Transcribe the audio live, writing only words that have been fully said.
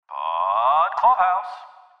Clubhouse.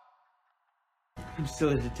 I'm still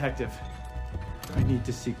a detective. I need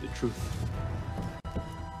to seek the truth,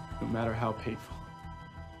 no matter how painful.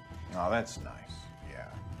 Oh, that's nice. Yeah.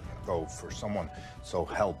 Though for someone so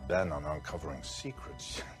hell-bent on uncovering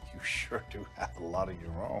secrets, you sure do have a lot of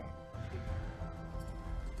your own.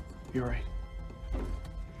 You're right.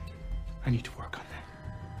 I need to work on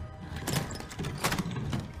that.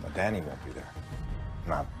 But Danny won't be there.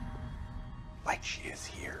 Not like she is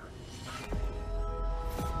here.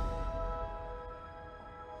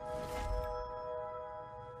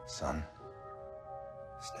 Son,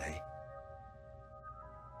 stay.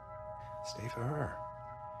 Stay for her.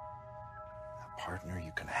 A partner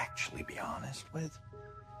you can actually be honest with.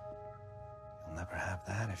 You'll never have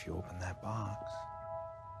that if you open that box.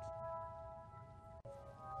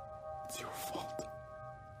 It's your fault.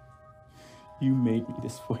 You made me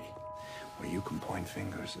this way. Well, you can point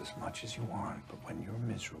fingers as much as you want, but when you're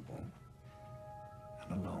miserable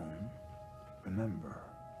and alone, remember,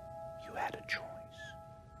 you had a choice.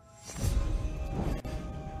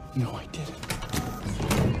 No, I didn't.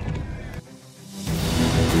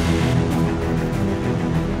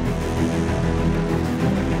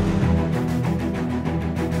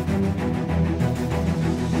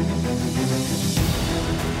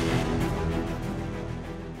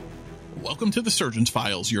 Welcome to the Surgeon's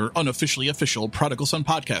Files, your unofficially official Prodigal Son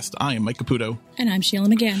podcast. I am Mike Caputo. And I'm Sheila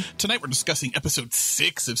McGann. Tonight we're discussing episode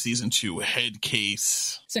 6 of season 2, Head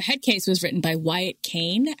Case. So Head Case was written by Wyatt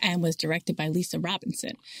Kane and was directed by Lisa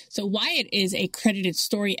Robinson. So Wyatt is a credited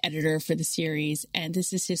story editor for the series, and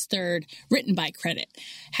this is his third written by credit,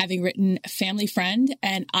 having written Family Friend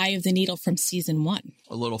and Eye of the Needle from season 1.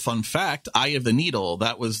 A little fun fact, Eye of the Needle,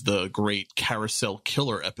 that was the great Carousel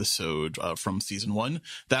Killer episode from season 1.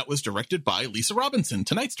 That was directed by Lisa Robinson,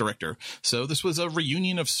 tonight's director. So this was a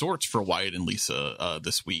reunion of sorts for Wyatt and Lisa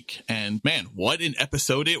this week. And man, what an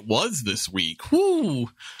episode it was this week. Woo!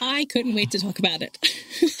 I couldn't wait to talk about it.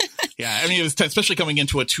 Yeah, I mean, it was especially coming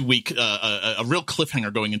into a 2-week, a real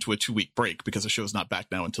cliffhanger going into a 2-week break because the show's not back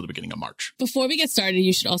now until the beginning of March. Before we get started,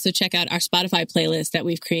 you should also check out our Spotify playlist that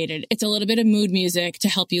we've created. It's a little bit of mood music to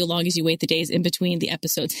help you along as you wait the days in between the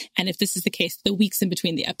episodes. And if this is the case, the weeks in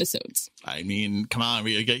between the episodes. I mean, come on,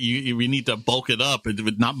 we need to bulk it up.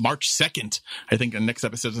 Not March 2nd. I think the next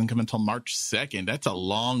episode doesn't come until March 2nd. That's a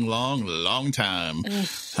long, long, long time. Ugh.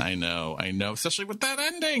 I know. Especially with that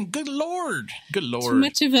ending. Good Lord. Too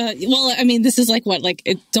much of a... Well, I mean, this is like what?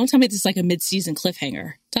 Don't tell me this is like a mid-season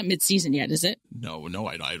cliffhanger. It's not mid-season yet, is it? No,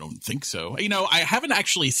 I don't think so. You know, I haven't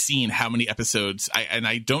actually seen how many episodes, and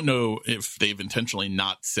I don't know if they've intentionally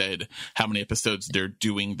not said how many episodes they're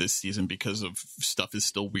doing this season because of stuff is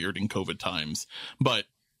still weird in COVID times. But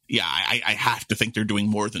yeah, I have to think they're doing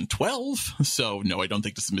more than 12. So no, I don't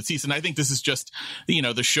think this is mid-season. I think this is just,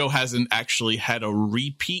 the show hasn't actually had a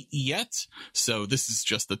repeat yet. So this is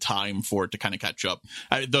just the time for it to kind of catch up.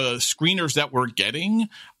 The screeners that we're getting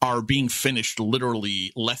are being finished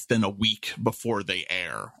literally less than a week before they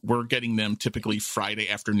air. We're getting them typically Friday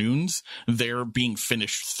afternoons. They're being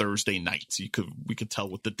finished Thursday nights. We could tell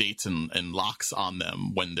with the dates and locks on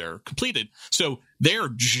them when they're completed. So they're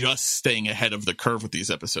just staying ahead of the curve with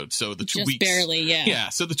these episodes. So the 2 weeks, barely, yeah. Yeah.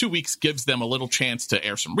 So the 2 weeks gives them a little chance to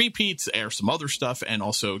air some repeats, air some other stuff, and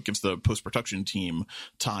also gives the post-production team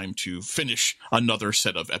time to finish another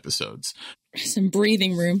set of episodes. Some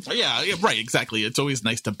breathing room. Yeah, right, exactly. It's always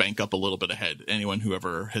nice to bank up a little bit ahead. Anyone who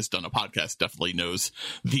ever has done a podcast definitely knows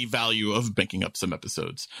the value of banking up some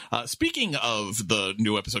episodes. Speaking of the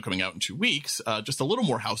new episode coming out in 2 weeks, just a little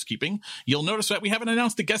more housekeeping. You'll notice that we haven't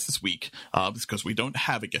announced a guest this week because we don't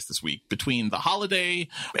have a guest this week. Between the holiday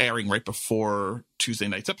airing right before Tuesday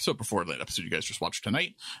night's episode, before that episode you guys just watched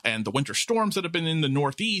tonight, and the winter storms that have been in the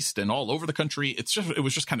Northeast and all over the country, it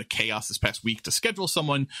was just kind of chaos this past week to schedule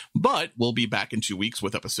someone, but we'll be back in 2 weeks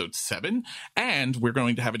with episode 7, and we're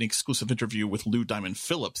going to have an exclusive interview with Lou Diamond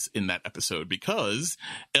Phillips in that episode because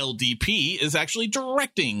LDP is actually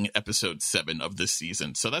directing episode 7 of this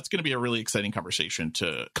season. So that's going to be a really exciting conversation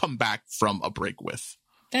to come back from a break with.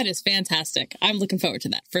 That is fantastic. I'm looking forward to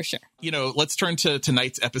that for sure. Let's turn to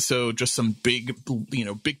tonight's episode, just some big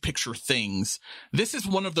picture things. This is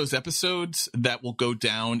one of those episodes that will go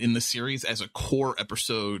down in the series as a core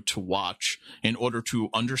episode to watch in order to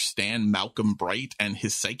understand Malcolm Bright and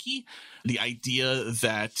his psyche. The idea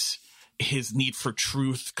that his need for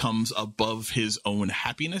truth comes above his own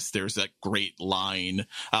happiness. There's that great line.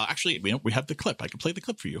 Actually, we have the clip. I can play the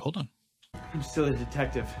clip for you. Hold on. I'm still a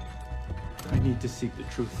detective. I need to seek the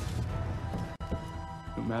truth,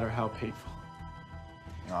 no matter how painful.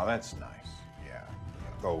 Oh, that's nice. Yeah.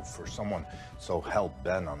 Though for someone so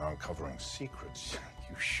hell-bent on uncovering secrets,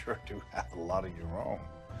 You sure do have a lot of your own.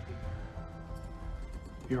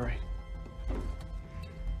 You're right.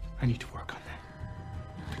 I need to work on that.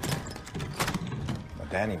 Now,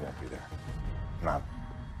 Danny won't be there. Not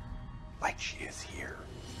like she is here.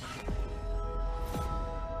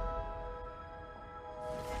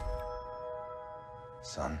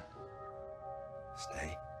 Son,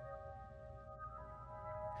 stay.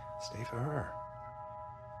 Stay for her.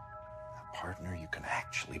 A partner you can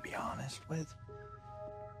actually be honest with.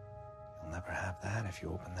 You'll never have that if you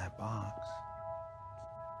open that box.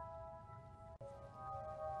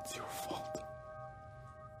 It's your fault.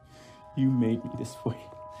 You made me this way.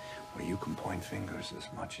 Well, you can point fingers as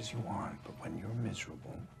much as you want, but when you're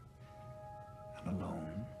miserable and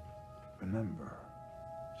alone, remember,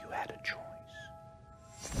 you had a choice.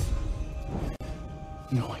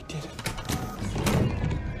 No, I didn't.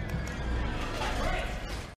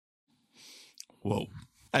 Whoa.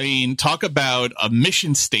 I mean, talk about a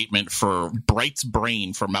mission statement for Bright's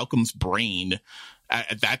brain, for Malcolm's brain.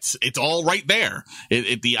 It's all right there.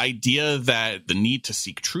 The idea that the need to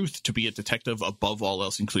seek truth, to be a detective above all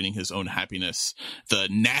else, including his own happiness, the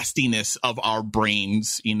nastiness of our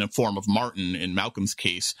brains in the form of Martin, in Malcolm's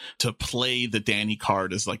case, to play the Danny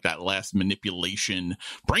card as like that last manipulation.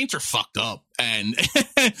 Brains are fucked up. And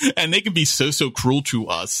and they can be so cruel to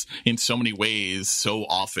us in so many ways, so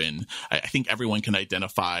often. I think everyone can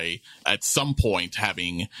identify at some point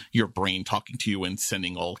having your brain talking to you and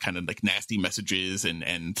sending all kind of like nasty messages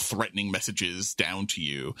and threatening messages down to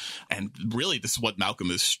you. And really, this is what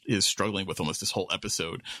Malcolm is struggling with almost this whole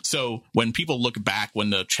episode. So when people look back,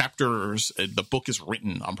 when the chapters, the book is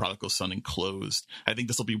written on Prodigal Son and closed, I think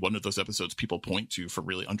this will be one of those episodes people point to for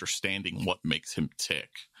really understanding what makes him tick.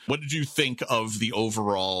 What did you think of the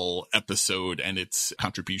overall episode and its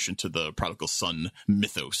contribution to the Prodigal Son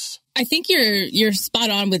mythos? I think you're spot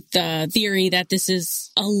on with the theory that this is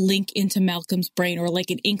a link into Malcolm's brain, or like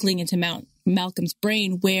an inkling into Malcolm's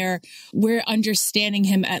brain, where we're understanding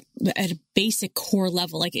him at a basic core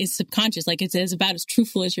level, like it's subconscious, like it's about as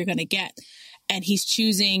truthful as you're going to get. And he's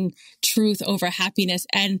choosing truth over happiness.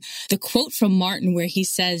 And the quote from Martin where he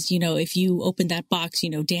says, if you open that box,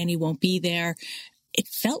 Danny won't be there. It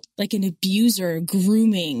felt like an abuser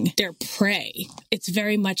grooming their prey. It's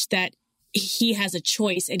very much that he has a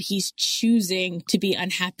choice and he's choosing to be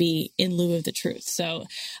unhappy in lieu of the truth. So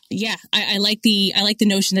yeah, I like the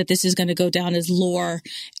notion that this is going to go down as lore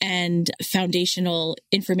and foundational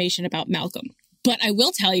information about Malcolm. But I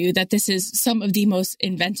will tell you that this is some of the most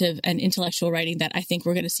inventive and intellectual writing that I think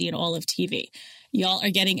we're going to see in all of TV. Y'all are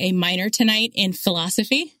getting a minor tonight in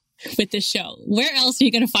philosophy with this show. Where else are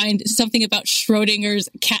you going to find something about Schrodinger's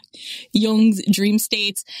cat, Jung's dream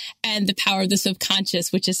states, and the power of the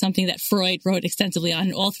subconscious, which is something that Freud wrote extensively on.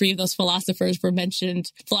 And all three of those philosophers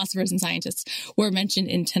and scientists were mentioned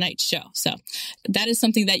in tonight's show. So that is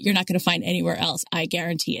something that you're not going to find anywhere else. I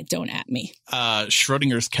guarantee it. Don't at me.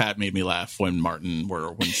 Schrodinger's cat made me laugh when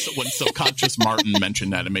subconscious Martin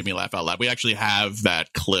mentioned that. It made me laugh out loud. We actually have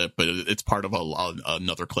that clip, but it's part of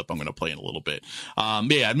another clip I'm going to play in a little bit.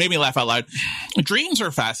 Yeah, it made me laugh out loud. Dreams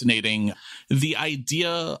are fascinating. The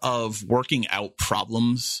idea of working out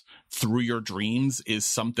problems through your dreams is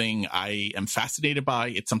something I am fascinated by.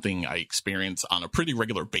 It's something I experience on a pretty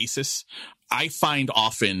regular basis. I find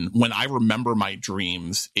often when I remember my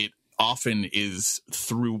dreams, it often is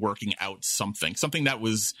through working out something that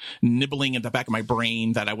was nibbling at the back of my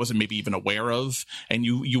brain that I wasn't maybe even aware of. And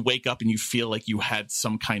you wake up and you feel like you had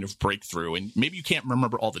some kind of breakthrough, and maybe you can't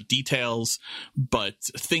remember all the details, but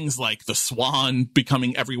things like the swan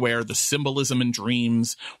becoming everywhere, the symbolism in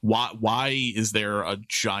dreams. Why is there a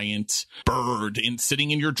giant bird sitting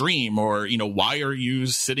in your dream? Or, why are you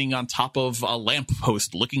sitting on top of a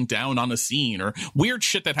lamppost looking down on a scene? Or weird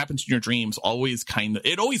shit that happens in your dreams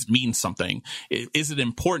it always means something. Is it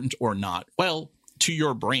important or not? Well, to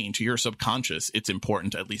your brain, to your subconscious, it's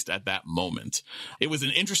important, at least at that moment. It was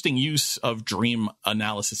an interesting use of dream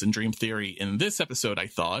analysis and dream theory in this episode, I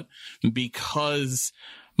thought, because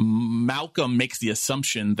Malcolm makes the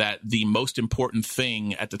assumption that the most important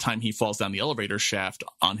thing at the time he falls down the elevator shaft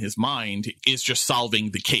on his mind is just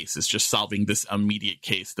solving the case. It's just solving this immediate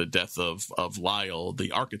case, the death of Lyle,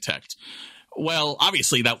 the architect. Well,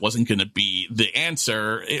 obviously that wasn't going to be the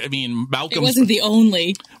answer. I mean, Malcolm. It wasn't the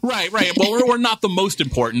only. Right. Well, we're not the most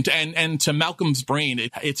important. And to Malcolm's brain,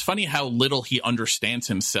 it's funny how little he understands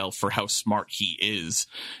himself for how smart he is.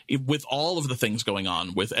 With all of the things going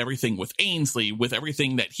on, with everything with Ainsley, with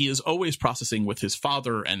everything that he is always processing with his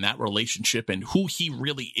father and that relationship and who he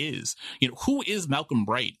really is. Who is Malcolm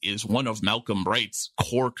Bright is one of Malcolm Bright's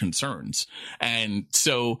core concerns. And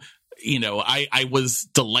so I was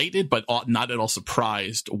delighted, but not at all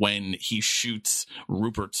surprised when he shoots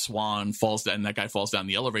Rupert Swan, falls down, and that guy falls down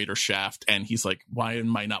the elevator shaft, and he's like, why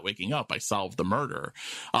am I not waking up? I solved the murder.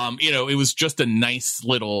 It was just a nice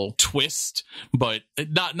little twist, but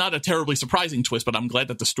not a terribly surprising twist, but I'm glad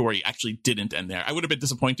that the story actually didn't end there. I would have been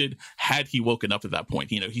disappointed had he woken up at that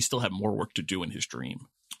point. He still had more work to do in his dream.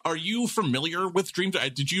 Are you familiar with dreams?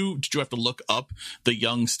 Did you have to look up the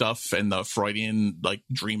Jung stuff and the Freudian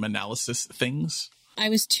dream analysis things? I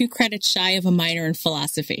was 2 credits shy of a minor in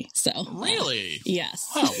philosophy, so really, yes.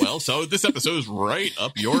 Oh, well, so this episode is right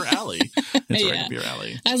up your alley. It's right up your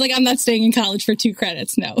alley. I was like, I'm not staying in college for 2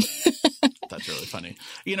 credits. No. That's really funny.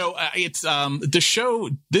 It's the show.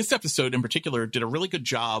 This episode in particular did a really good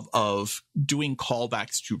job of doing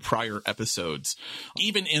callbacks to prior episodes.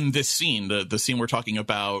 Even in this scene, the scene we're talking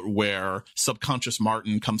about, where subconscious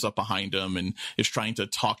Martin comes up behind him and is trying to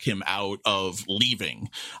talk him out of leaving.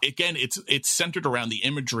 Again, it's centered around the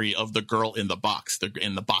imagery of the girl in the box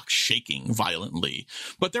shaking violently.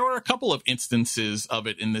 But there were a couple of instances of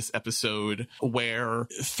it in this episode where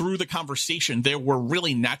through the conversation, there were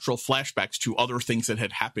really natural flashbacks to other things that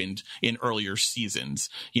had happened in earlier seasons.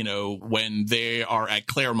 When they are at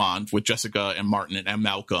Claremont with Jessica and Martin and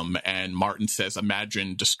Malcolm, and Martin says,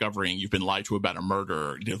 imagine discovering you've been lied to about a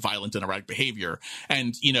murder, violent and erratic behavior.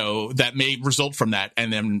 And, that may result from that.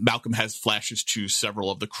 And then Malcolm has flashes to several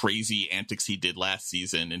of the crazy antics he did last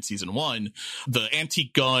season in season 1. The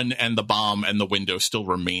antique gun and the bomb and the window still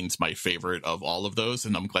remains my favorite of all of those.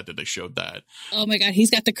 And I'm glad that they showed that. Oh my God. He's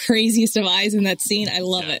got the craziest of eyes in that scene. I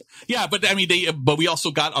love it. Yeah. But but we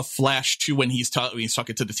also got a flash to when he's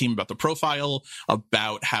talking to the team about the profile,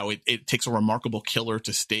 about how it takes a remarkable killer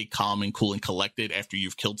to stay calm and cool and collected after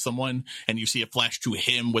you've killed someone. And you see a flash to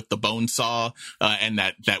him with the bone saw and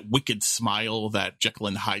that wicked smile, that Jekyll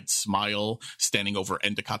and Hyde smile standing over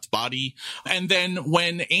Endicott's body. And then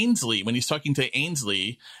when he's talking to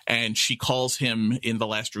Ainsley and she calls him in the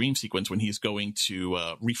last dream sequence when he's going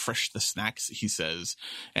to refresh the snacks, he says,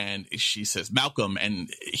 and she says, Malcolm, and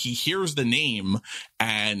he hears the name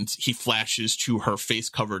and he flashes to her face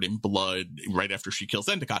covered in blood right after she kills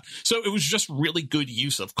Endicott. So it was just really good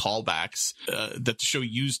use of callbacks that the show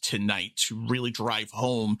used tonight to really drive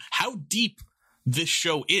home how deep this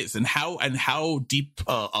show is and how deep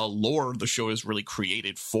a lore the show has really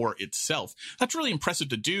created for itself. That's really impressive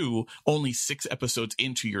to do only 6 episodes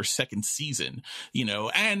into your second season,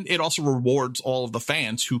 and it also rewards all of the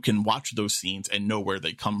fans who can watch those scenes and know where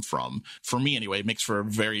they come from. For me anyway, it makes for a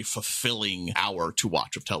very fulfilling hour to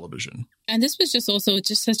watch of television. And this was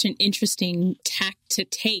just such an interesting tack to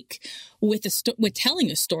take with telling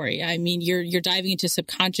a story. I mean, you're diving into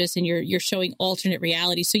subconscious and you're showing alternate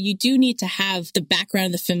reality. So you do need to have the background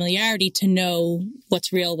and the familiarity to know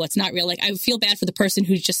what's real, what's not real. I feel bad for the person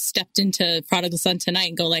who just stepped into Prodigal Son tonight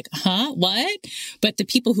and go like, huh, what? But the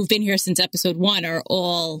people who've been here since episode 1 are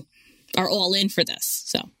all in for this.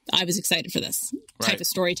 So I was excited for this type of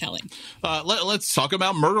storytelling. Let's talk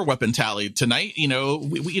about murder weapon tally tonight.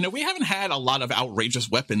 We haven't had a lot of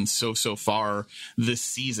outrageous weapons so far this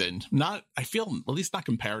season. I feel at least not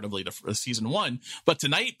comparatively to season 1, but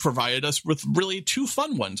tonight provided us with really 2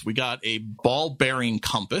 fun ones. We got a ball bearing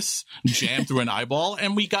compass jammed through an eyeball,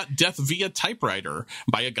 and we got death via typewriter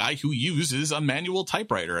by a guy who uses a manual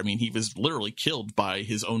typewriter. I mean, he was literally killed by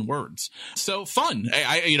his own words. So fun.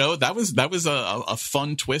 That was a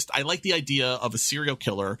fun twist. I like the idea of a serial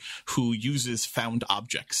killer who uses found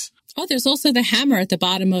objects. Oh, there's also the hammer at the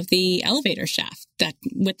bottom of the elevator shaft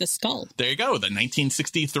with the skull. There you go. The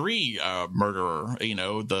 1963 murderer,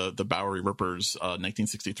 the Bowery Rippers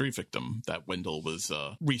 1963 victim that Wendell was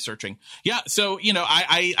researching. Yeah. So,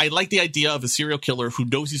 I like the idea of a serial killer who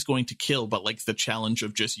knows he's going to kill, but likes the challenge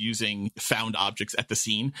of just using found objects at the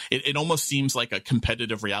scene. It almost seems like a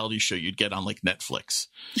competitive reality show you'd get on Netflix,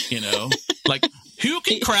 like who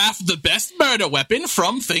can craft the best murder weapon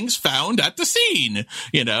from things found at the scene,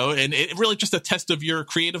 and it really just a test of your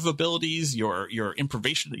creative abilities, your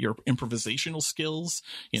improvisational skills.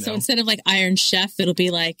 So instead of Iron Chef, it'll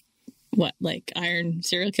be Iron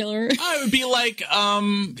Serial Killer? It would be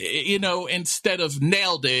instead of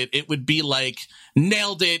nailed it would be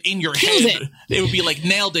nailed it in your head. It would be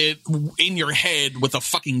nailed it in your head with a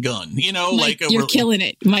fucking gun. Mike, you're killing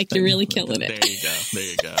it, Mike. You're really killing it. There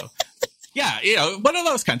you go. Yeah, one of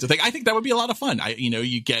those kinds of things. I think that would be a lot of fun.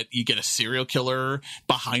 You get a serial killer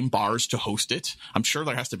behind bars to host it. I'm sure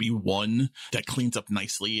there has to be one that cleans up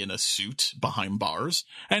nicely in a suit behind bars,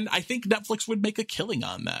 and I think Netflix would make a killing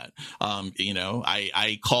on that.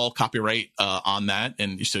 I call copyright on that,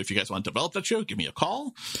 and so if you guys want to develop that show, give me a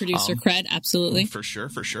call. Producer cred, absolutely, for sure.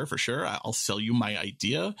 I'll sell you my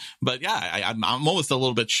idea. But yeah, I'm almost a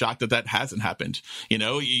little bit shocked that hasn't happened.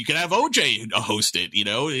 You could have OJ host it.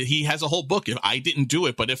 He has a whole book. If I didn't do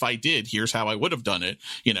it, but if I did, here's how I would have done it.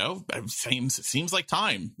 Seems like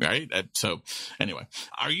time, right? So anyway,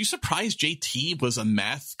 are you surprised JT was a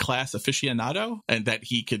math class aficionado and that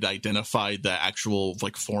he could identify the actual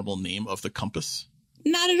formal name of the compass?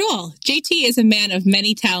 Not at all. JT is a man of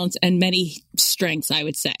many talents and many strengths, I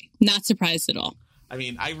would say. Not surprised at all. I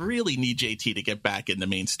mean, I really need JT to get back in the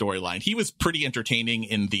main storyline. He was pretty entertaining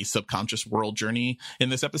in the subconscious world journey in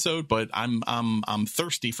this episode, but I'm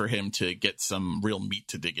thirsty for him to get some real meat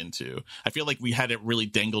to dig into. I feel like we had it really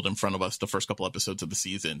dangled in front of us the first couple episodes of the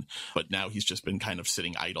season, but now he's just been kind of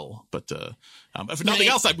sitting idle. But if nothing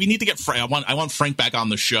else, we need to get Frank. I want Frank back on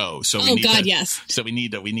the show. So yes. So we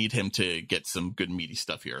need him to get some good meaty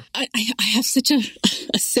stuff here. I have such a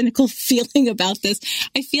cynical feeling about this.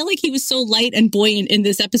 I feel like he was so light and buoyant in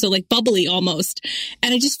this episode, like bubbly almost.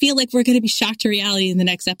 And I just feel like we're going to be shocked to reality in the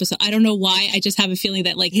next episode. I don't know why. I just have a feeling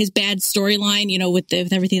that his bad storyline, with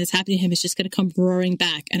everything that's happening to him, is just going to come roaring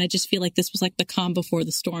back. And I just feel like this was like the calm before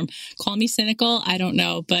the storm. Call me cynical. I don't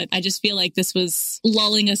know. But I just feel like this was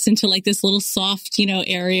lulling us into this little soft,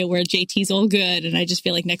 area where JT's all good. And I just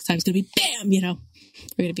feel like next time it's going to be bam,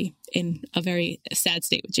 we're going to be in a very sad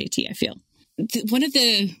state with JT, I feel. One of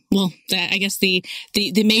the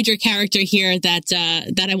major character here that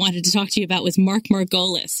I wanted to talk to you about was Mark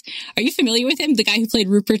Margolis. Are you familiar with him? The guy who played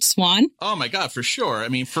Rupert Swan? Oh my God, for sure. I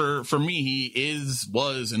mean, for me, he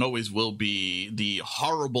was, and always will be the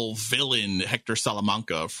horrible villain Hector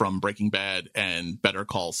Salamanca from Breaking Bad and Better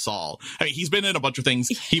Call Saul. I mean, he's been in a bunch of things.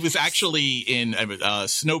 He was actually in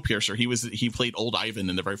Snowpiercer. He played Old Ivan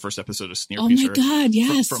in the very first episode of Snowpiercer. Oh my God,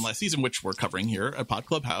 yes. From last season, which we're covering here at Pod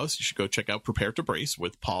Clubhouse. You should go check out Prepare to Brace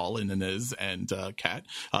with Paul and Inez and Kat.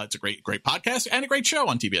 It's a great podcast and a great show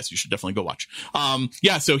on TBS. You should definitely go watch.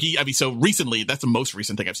 So recently, that's the most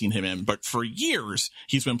recent thing I've seen him in. But for years,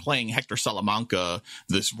 he's been playing Hector Salamanca,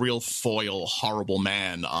 this real foil, horrible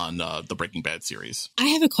man on the Breaking Bad series. I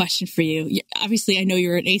have a question for you. Obviously, I know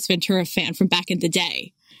you're an Ace Ventura fan from back in the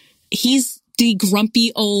day. He's the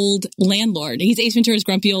grumpy old landlord. He's Ace Ventura's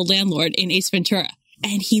grumpy old landlord in Ace Ventura.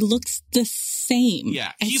 And he looks the same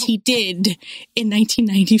as he did in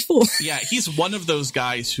 1994. Yeah, he's one of those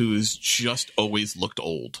guys who's just always looked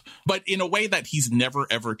old, but in a way that he's never,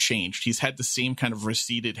 ever changed. He's had the same kind of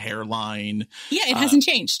receded hairline. Yeah, it hasn't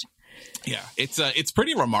changed. Yeah, it's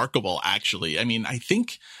pretty remarkable, actually. I mean, I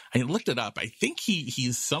think I looked it up. I think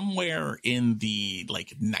he's somewhere in the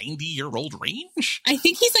 90-year-old range. I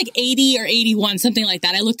think he's 80 or 81, something like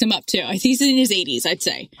that. I looked him up too. I think he's in his 80s, I'd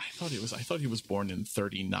say. I thought he was born in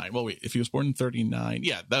 39. Well, wait, if he was born in 39,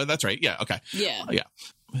 yeah, that's right. Yeah, okay. Yeah. Yeah.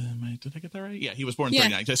 Did I get that right? Yeah, he was born in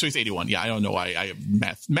 39, so he's 81. Yeah, I don't know why.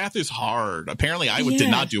 Math is hard. Apparently, I did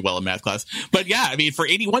not do well in math class. But yeah, I mean, for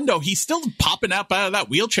 81, though, he's still popping up out of that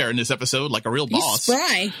wheelchair in this episode like a real boss. He's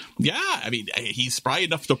spry. Yeah, I mean, he's spry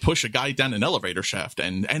enough to push a guy down an elevator shaft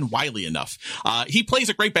and wily enough. He plays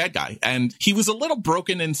a great bad guy, and he was a little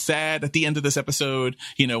broken and sad at the end of this episode,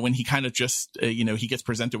 when he kind of just, he gets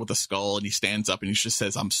presented with a skull and he stands up and he just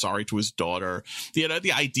says, "I'm sorry" to his daughter.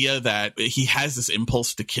 The idea that he has this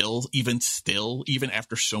impulse to kill, even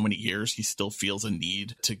after so many years, he still feels a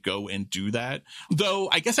need to go and do that. Though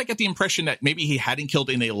I guess I get the impression that maybe he hadn't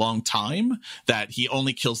killed in a long time, that he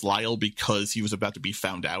only kills Lyle because he was about to be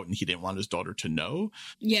found out and he didn't want his daughter to know.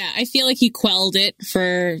 Yeah, I feel like he quelled it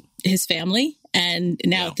for his family, and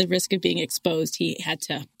now at the risk of being exposed, he had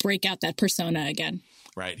to break out that persona again.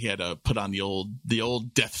 Right. He had to put on the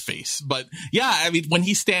old death face. But yeah, I mean, when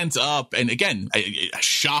he stands up, and again, a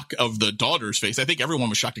shock of the daughter's face. I think everyone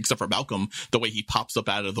was shocked except for Malcolm, the way he pops up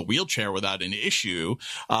out of the wheelchair without an issue.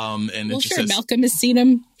 Malcolm has seen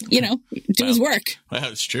him, do his work.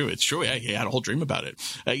 Well, it's true. It's true. Yeah, he had a whole dream about it.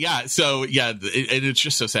 And it's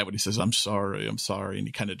just so sad when he says, I'm sorry. And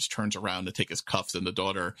he kind of just turns around to take his cuffs, and the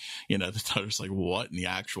daughter's like, what in the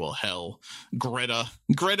actual hell? Greta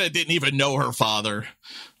didn't even know her father.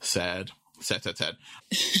 Sad. So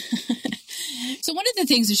one of the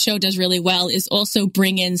things the show does really well is also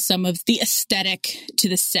bring in some of the aesthetic to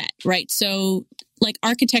the set, right? So like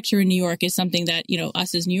architecture in New York is something that, you know,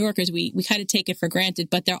 us as New Yorkers, we kind of take it for granted,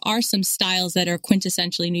 but there are some styles that are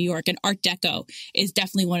quintessentially New York, and Art Deco is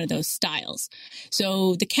definitely one of those styles.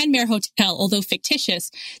 So the Kenmare Hotel, although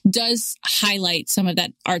fictitious, does highlight some of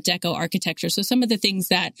that Art Deco architecture. So some of the things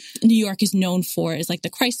that New York is known for is like the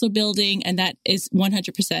Chrysler Building, and that is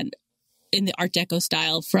 100% in the Art Deco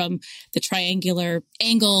style, from the triangular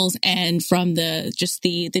angles and from the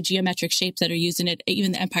geometric shapes that are used in it.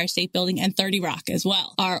 Even the Empire State Building and 30 Rock as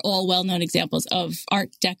well are all well-known examples of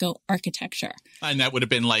Art Deco architecture. And that would have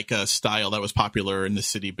been like a style that was popular in the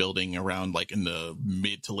city building around like in the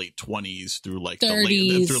mid to late 20s through like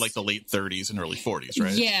 30s. the late 30s and early 40s,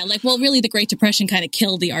 right? Yeah, like, well, really the Great Depression kind of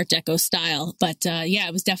killed the Art Deco style. But yeah,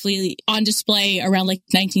 it was definitely on display around like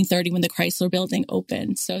 1930 when the Chrysler Building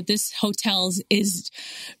opened. So this hotel is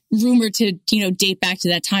rumored to, you know, date back to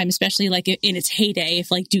that time, especially like in its heyday,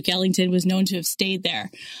 if like Duke Ellington was known to have stayed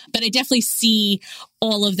there. But I definitely see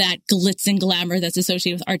all of that glitz and glamour that's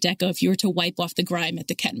associated with Art Deco if you were to wipe off the grime at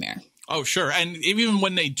the Kenmare. Oh, sure. And even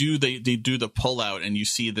when they do the pullout and you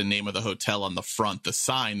see the name of the hotel on the front, the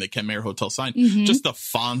sign, the Kenmare Hotel sign, just the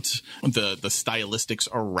font, the stylistics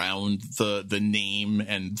around the name,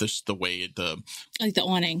 and just the way like the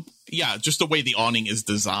awning. Yeah, just the way the awning is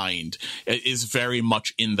designed is very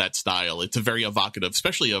much in that style. It's a very evocative,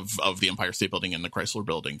 especially of the Empire State Building and the Chrysler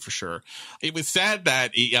Building, for sure. It was sad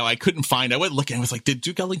that, you know, I couldn't find. I went looking. I was like, did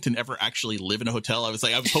Duke Ellington ever actually live in a hotel? I was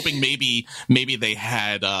hoping maybe they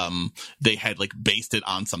had like based it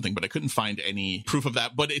on something, but I couldn't find any proof of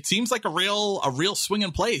that. But it seems like a real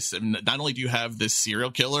swinging place. And not only do you have this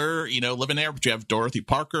serial killer, you know, living there, but you have Dorothy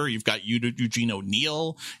Parker. You've got Eugene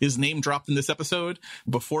O'Neill is name dropped in this episode.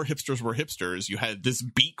 Before hipsters were hipsters, you had this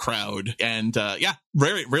beat crowd, and yeah,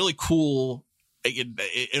 really cool.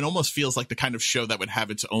 It almost feels like the kind of show that would have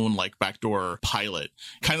its own like backdoor pilot,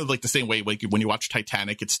 kind of like the same way like when you watch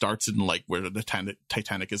Titanic, it starts in like where the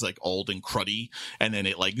Titanic is like old and cruddy, and then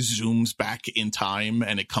it like zooms back in time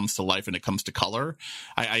and it comes to life and it comes to color.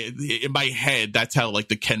 I in my head, that's how like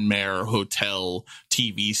the Kenmare Hotel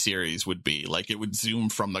TV series would be. Like it would zoom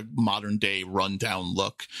from the modern day rundown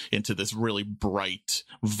look into this really bright,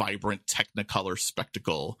 vibrant Technicolor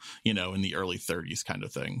spectacle, you know, in the early 30s kind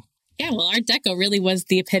of thing. Yeah, well, Art Deco really was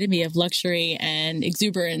the epitome of luxury and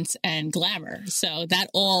exuberance and glamour. So that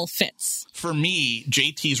all fits. For me,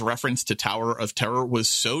 JT's reference to Tower of Terror was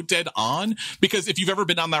so dead on, because if you've ever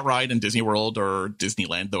been on that ride in Disney World or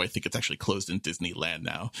Disneyland, though I think it's actually closed in Disneyland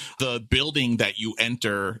now, the building that you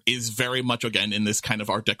enter is very much, again, in this kind of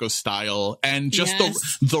Art Deco style. And just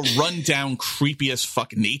the rundown, creepy as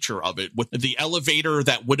fuck nature of it, with the elevator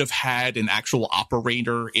that would have had an actual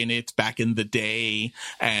operator in it back in the day,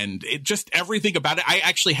 and it just everything about it. I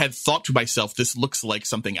actually had thought to myself, this looks like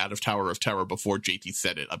something out of Tower of Terror before JT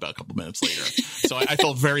said it about a couple minutes later. So I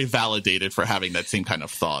felt very validated for having that same kind of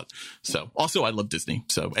thought. So also I love Disney.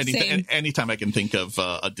 So anytime I can think of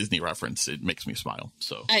a Disney reference, it makes me smile.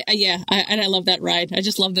 So I love that ride. I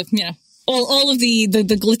just love the, you know, all of the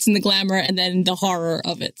glitz and the glamour, and then the horror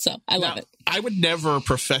of it. So I love it. I would never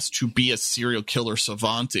profess to be a serial killer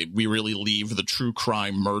savant. We really leave the true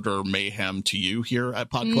crime, murder, mayhem to you here at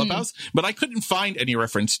Pod Clubhouse. But I couldn't find any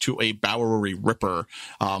reference to a Bowery Ripper.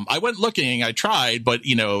 I went looking, I tried, but,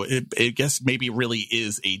 you know, I guess maybe it really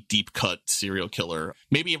is a deep cut serial killer.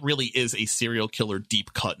 Maybe it really is a serial killer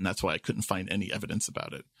deep cut, and that's why I couldn't find any evidence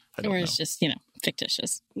about it. Or it's just, you know,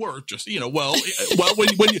 fictitious. Or just, you know, when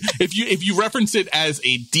if you reference it as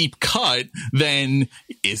a deep cut, then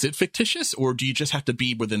is it fictitious, or do you just have to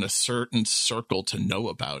be within a certain circle to know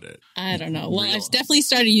about it? I don't know. Well, I've definitely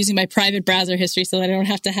started using my private browser history so that I don't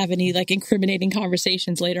have to have any like incriminating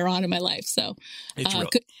conversations later on in my life. So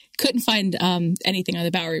couldn't find anything on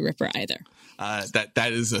the Bowery Ripper either.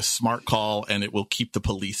 That is a smart call, and it will keep the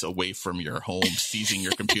police away from your home, seizing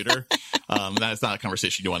your computer. That's not a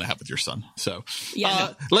conversation you want to have with your son. So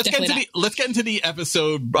let's get into the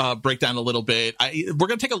episode breakdown a little bit. We're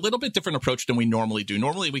going to take a little bit different approach than we normally do.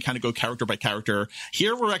 Normally, we kind of go character by character.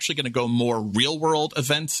 Here, we're actually going to go more real world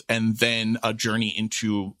events and then a journey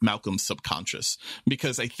into Malcolm's subconscious,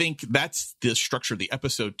 because I think that's the structure the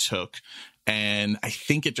episode took. And I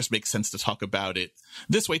think it just makes sense to talk about it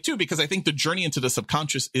this way, too, because I think the journey into the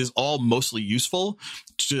subconscious is all mostly useful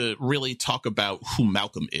to really talk about who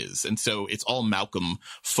Malcolm is. And so it's all Malcolm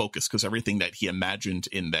focused, because everything that he imagined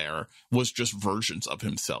in there was just versions of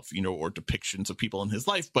himself, you know, or depictions of people in his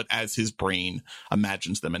life, but as his brain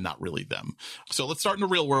imagines them and not really them. So let's start in the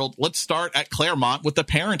real world. Let's start at Claremont with the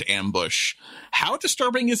parent ambush. How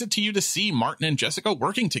disturbing is it to you to see Martin and Jessica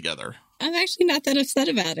working together? I'm actually not that upset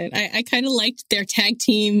about it. I kind of liked their tag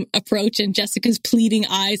team approach and Jessica's pleading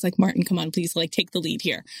eyes, like, Martin, come on, please, like, take the lead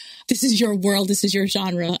here. This is your world. This is your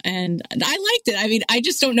genre. And I liked it. I mean, I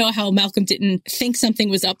just don't know how Malcolm didn't think something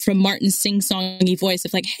was up from Martin's sing-songy voice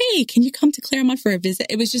of like, hey, can you come to Claremont for a visit?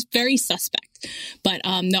 It was just very suspect. But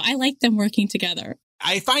no, I like them working together.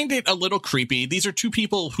 I find it a little creepy. These are two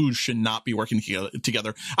people who should not be working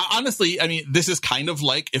together. Honestly, I mean, this is kind of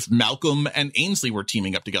like if Malcolm and Ainsley were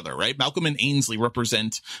teaming up together, right? Malcolm and Ainsley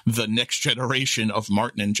represent the next generation of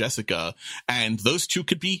Martin and Jessica, and those two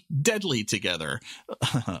could be deadly together.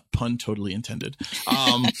 Pun totally intended.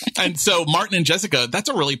 And so Martin and Jessica, that's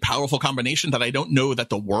a really powerful combination that I don't know that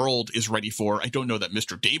the world is ready for. I don't know that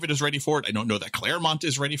Mr. David is ready for it. I don't know that Claremont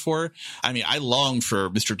is ready for it. I mean, I long for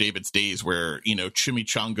Mr. David's days where, you know,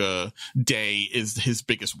 Chimichanga Day is his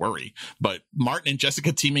biggest worry. But Martin and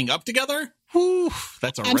Jessica teaming up together, whew,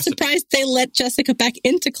 that's a I'm recipe. surprised they let Jessica back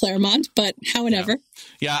into Claremont, but however.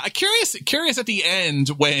 Yeah, I'm curious at the end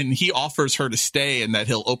when he offers her to stay and that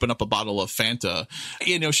he'll open up a bottle of Fanta.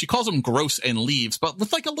 You know, she calls him gross and leaves, but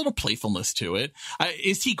with like a little playfulness to it.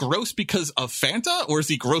 Is he gross because of Fanta, or is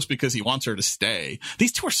he gross because he wants her to stay?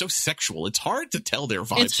 These two are so sexual. It's hard to tell their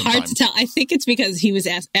vibe It's sometimes. hard to tell. I think it's because he was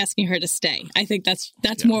asking her to stay. I think that's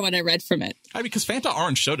more what I read from it. I mean, because Fanta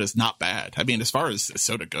Orange soda is not bad. I mean, as far as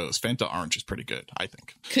soda goes, Fanta Orange is pretty good, I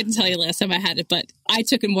think. Couldn't tell you last time I had it, but I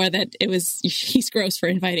took it more that he's gross for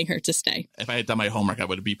inviting her to stay. If I had done my homework, I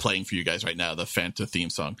would be playing for you guys right now the Fanta theme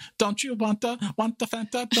song. Don't you want the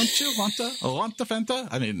Fanta? Don't you want the Fanta?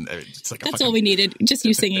 I mean, it's like that's all we needed. Just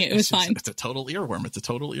you singing it was fine. It's a total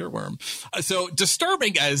earworm. So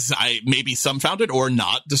disturbing as maybe some found it, or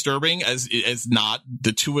not disturbing as not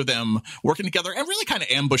the two of them working together and really kind of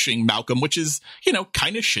ambushing Malcolm, which is, you know,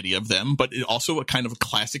 kind of shitty of them, but also a kind of a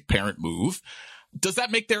classic parent move. Does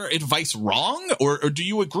that make their advice wrong, or do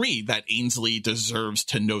you agree that Ainsley deserves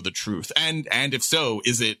to know the truth? And if so,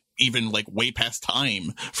 is it even like way past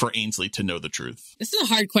time for Ainsley to know the truth? This is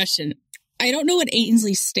a hard question. I don't know what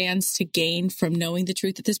Ainsley stands to gain from knowing the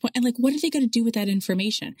truth at this point. And like, what are they going to do with that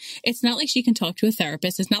information? It's not like she can talk to a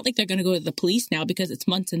therapist. It's not like they're going to go to the police now because it's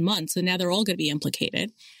months and months. So now they're all going to be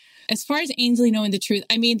implicated. As far as Ainsley knowing the truth,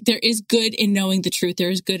 I mean, there is good in knowing the truth.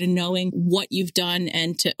 There is good in knowing what you've done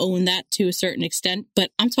and to own that to a certain extent.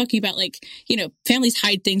 But I'm talking about, like, you know, families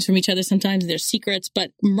hide things from each other sometimes. There's secrets,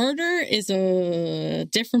 but murder is a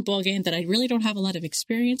different ballgame that I really don't have a lot of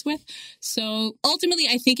experience with. So ultimately,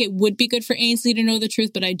 I think it would be good for Ainsley to know the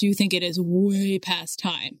truth, but I do think it is way past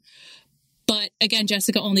time. But again,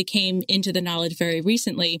 Jessica only came into the knowledge very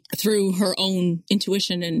recently through her own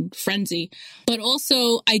intuition and frenzy. But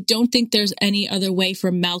also, I don't think there's any other way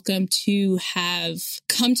for Malcolm to have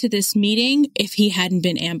come to this meeting if he hadn't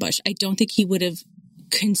been ambushed. I don't think he would have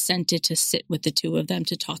consented to sit with the two of them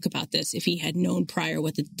to talk about this if he had known prior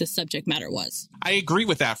what the subject matter was. I agree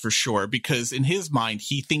with that for sure, because in his mind,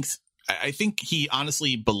 I think he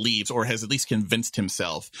honestly believes, or has at least convinced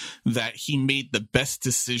himself, that he made the best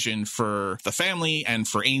decision for the family and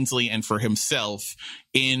for Ainsley and for himself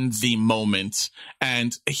in the moment.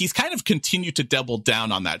 And he's kind of continued to double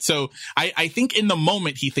down on that. So I think in the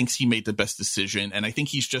moment he thinks he made the best decision. And I think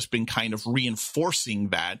he's just been kind of reinforcing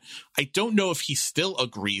that. I don't know if he still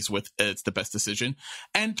agrees with it's the best decision.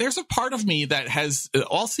 And there's a part of me that has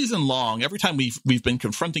all season long, every time we've been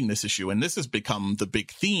confronting this issue, and this has become the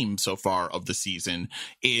big theme so far of the season,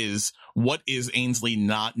 is what is Ainsley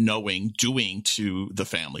not knowing doing to the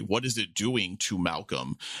family? What is it doing to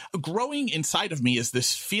Malcolm? Growing inside of me is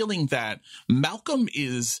this feeling that Malcolm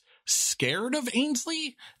is scared of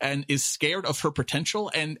Ainsley and is scared of her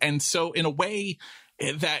potential. And so in a way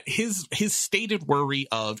that his stated worry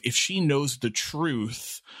of, if she knows the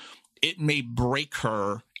truth, it may break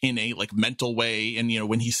her in a like mental way. And, you know,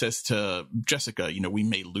 when he says to Jessica, you know, we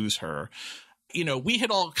may lose her. You know, we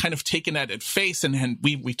had all kind of taken that at face, and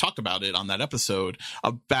we talked about it on that episode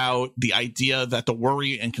about the idea that the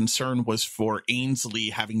worry and concern was for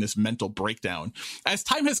Ainsley having this mental breakdown. As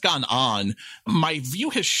time has gone on, my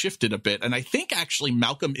view has shifted a bit, and I think actually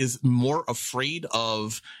Malcolm is more afraid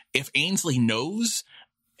of, if Ainsley knows,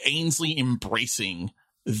 Ainsley embracing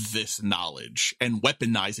this knowledge and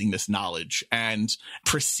weaponizing this knowledge and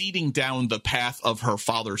proceeding down the path of her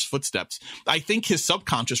father's footsteps. I think his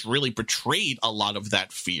subconscious really betrayed a lot of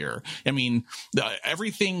that fear. I mean,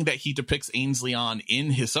 everything that he depicts Ainsley on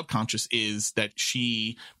in his subconscious is that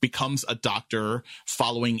she becomes a doctor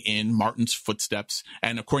following in Martin's footsteps,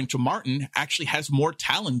 and according to Martin, actually has more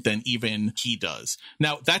talent than even he does.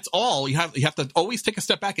 Now, that's all. You have to always take a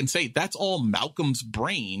step back and say that's all Malcolm's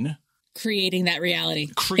brain creating that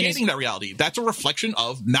reality. That's a reflection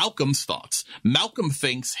of Malcolm's thoughts. Malcolm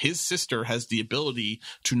thinks his sister has the ability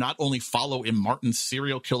to not only follow in Martin's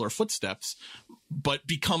serial killer footsteps, but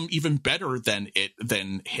become even better than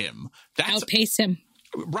him. Outpace him.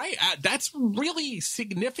 Right. That's really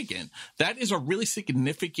significant. That is a really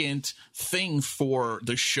significant thing for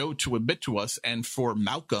the show to admit to us, and for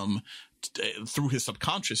Malcolm through his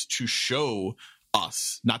subconscious to show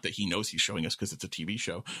us. Not that he knows he's showing us because it's a TV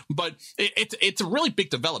show, but it's a really big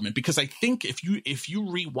development, because I think if you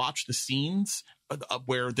rewatch the scenes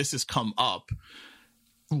where this has come up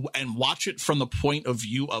and watch it from the point of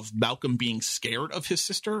view of Malcolm being scared of his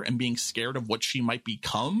sister and being scared of what she might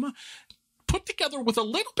become, put together with a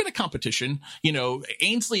little bit of competition.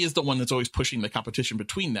 Ainsley is the one that's always pushing the competition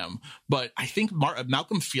between them, but I think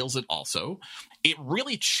Malcolm feels it also. It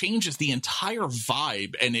really changes the entire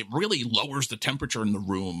vibe, and it really lowers the temperature in the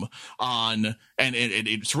room and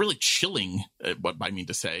it's really chilling, what I mean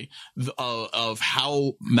to say, of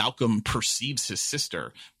how Malcolm perceives his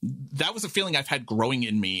sister. That was a feeling I've had growing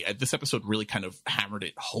in me. This episode really kind of hammered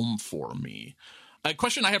it home for me. A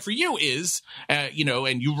question I have for you is, and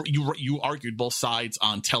you argued both sides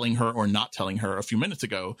on telling her or not telling her a few minutes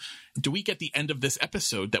ago. Do we get the end of this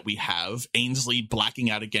episode that we have Ainsley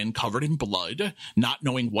blacking out again, covered in blood, not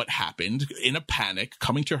knowing what happened, in a panic,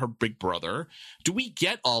 coming to her big brother? Do we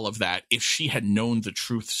get all of that if she had known the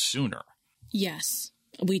truth sooner? Yes,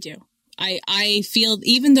 we do. I feel,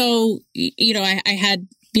 even though, I had,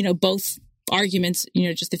 both arguments,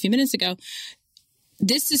 just a few minutes ago,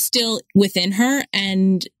 this is still within her,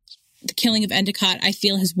 and the killing of Endicott, I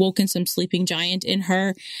feel, has woken some sleeping giant in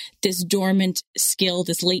her, this dormant skill,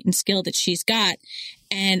 this latent skill that she's got.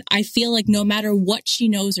 And I feel like no matter what she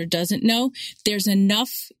knows or doesn't know, there's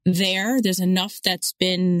enough there's enough that's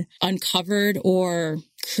been uncovered or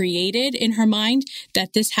created in her mind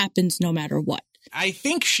that this happens no matter what. I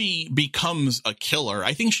think she becomes a killer.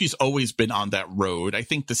 I think she's always been on that road. I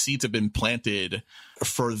think the seeds have been planted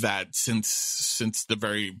for that since the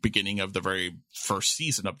very beginning of the very first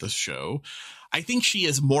season of this show. I think she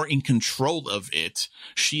is more in control of it.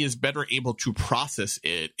 She is better able to process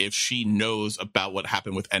it if she knows about what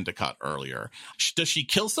happened with Endicott earlier. Does she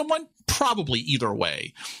kill someone? Probably either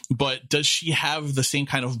way. But does she have the same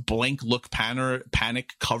kind of blank look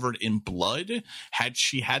panic covered in blood? Had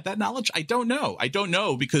she had that knowledge? I don't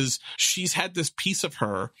know. Because she's had this piece of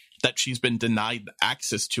her that she's been denied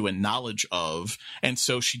access to and knowledge of. And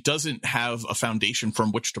so she doesn't have a foundation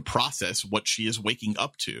from which to process what she is waking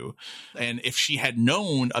up to. And if she had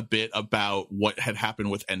known a bit about what had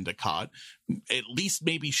happened with Endicott, at least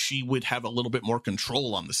maybe she would have a little bit more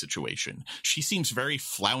control on the situation. She seems very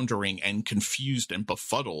floundering and confused and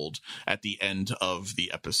befuddled at the end of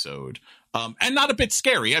the episode. And not a bit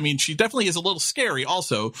scary. I mean, she definitely is a little scary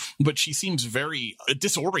also, but she seems very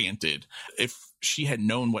disoriented. If she had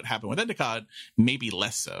known what happened with Endicott, maybe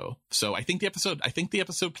less so. So I think the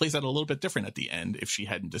episode plays out a little bit different at the end if she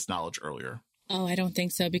hadn't this knowledge earlier. Oh, I don't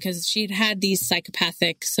think so, because she'd had these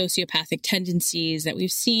psychopathic, sociopathic tendencies that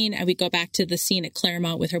we've seen. And we go back to the scene at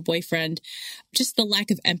Claremont with her boyfriend, just the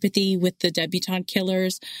lack of empathy with the debutante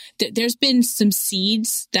killers. There's been some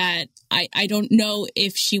seeds that I don't know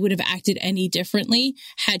if she would have acted any differently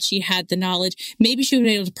had she had the knowledge. Maybe she would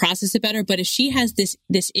be able to process it better. But if she has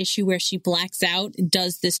this issue where she blacks out,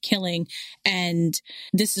 does this killing, and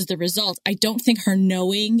this is the result, I don't think her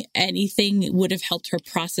knowing anything would have helped her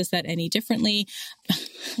process that any differently.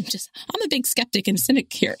 I'm a big skeptic and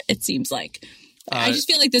cynic here, it seems like. I just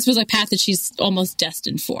feel like this was a path that she's almost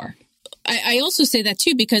destined for. I also say that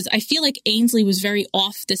too because I feel like Ainsley was very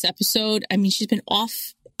off this episode. I mean, she's been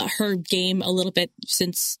off her game a little bit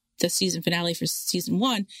since the season finale for season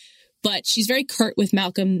 1, but she's very curt with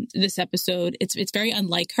Malcolm this episode. It's very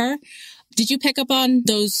unlike her. Did you pick up on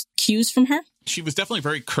those cues from her? She was definitely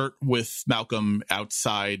very curt with Malcolm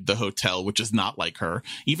outside the hotel, which is not like her.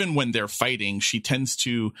 Even when they're fighting, she tends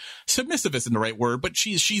to, submissive isn't the right word, but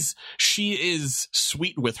she is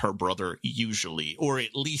sweet with her brother usually, or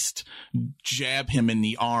at least jab him in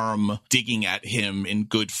the arm, digging at him in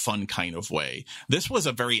good fun kind of way. This was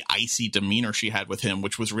a very icy demeanor she had with him,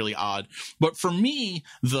 which was really odd. But for me,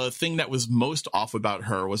 the thing that was most off about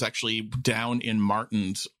her was actually down in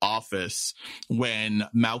Martin's office when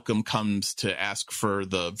Malcolm comes to ask for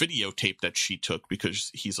the videotape that she took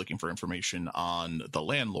because he's looking for information on the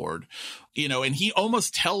landlord, and he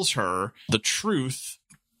almost tells her the truth,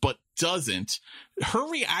 but doesn't. Her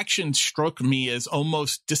reaction struck me as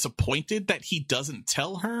almost disappointed that he doesn't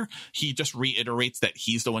tell her. He just reiterates that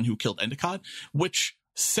he's the one who killed Endicott, which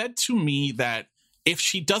said to me that if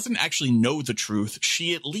she doesn't actually know the truth,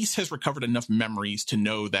 she at least has recovered enough memories to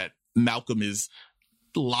know that Malcolm is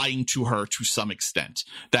lying to her to some extent,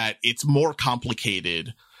 that it's more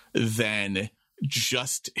complicated than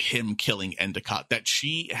just him killing Endicott, that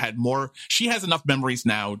she has enough memories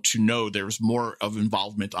now to know there's more of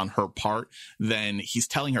involvement on her part than he's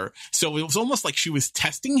telling her. So it was almost like she was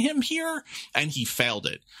testing him here, and he failed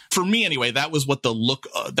it. For me anyway, that was what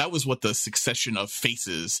the succession of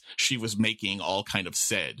faces she was making all kind of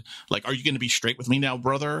said. Like, are you going to be straight with me now,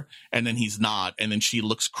 brother? And then he's not. And then she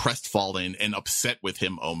looks crestfallen and upset with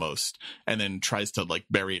him almost, and then tries to like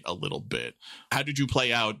bury it a little bit. How did you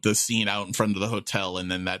play out the scene out in front of the hotel and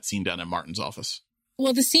then that scene down at Martin's office?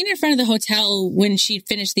 Well, the scene in front of the hotel when she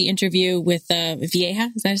finished the interview with Vieja,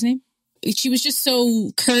 is that his name? She was just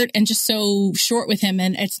so curt and just so short with him,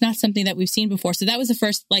 and it's not something that we've seen before. So that was the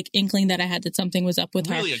first like inkling that I had that something was up with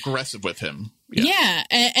her. Really aggressive with him. Yeah,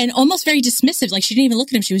 and almost very dismissive. Like she didn't even look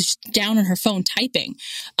at him. She was just down on her phone typing,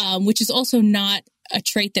 which is also not a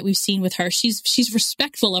trait that we've seen with her. She's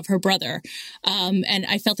respectful of her brother, and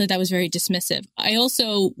I felt that was very dismissive. I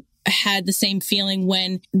also had the same feeling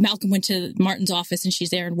when Malcolm went to Martin's office and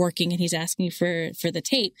she's there and working and he's asking for the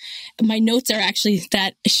tape. My notes are actually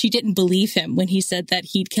that she didn't believe him when he said that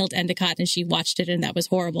he'd killed Endicott and she watched it and that was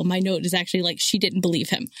horrible. My note is actually like she didn't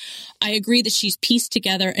believe him. I agree that she's pieced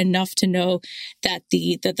together enough to know that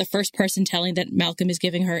the first person telling that Malcolm is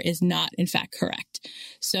giving her is not in fact correct.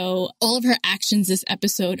 So all of her actions this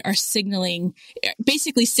episode are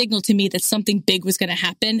basically signal to me that something big was going to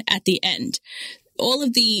happen at the end. All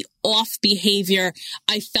of the off behavior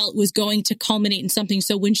I felt was going to culminate in something.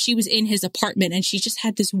 So when she was in his apartment and she just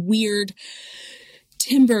had this weird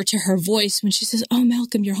timbre to her voice when she says, "Oh,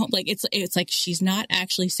 Malcolm, you're home." Like it's like she's not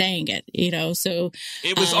actually saying it, So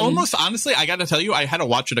it was almost, honestly, I got to tell you, I had to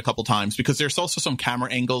watch it a couple times because there's also some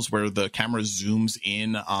camera angles where the camera zooms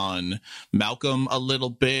in on Malcolm a little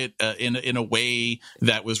bit in a way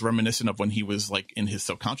that was reminiscent of when he was like in his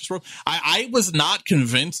subconscious world. I was not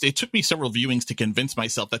convinced. It took me several viewings to convince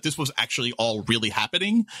myself that this was actually all really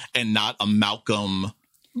happening and not a Malcolm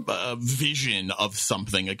vision of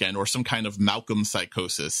something again, or some kind of Malcolm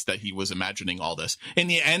psychosis that he was imagining all this. In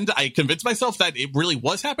the end, I convinced myself that it really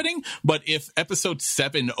was happening. But if episode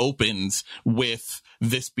 7 opens with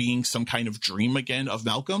this being some kind of dream again of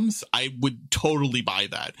Malcolm's, I would totally buy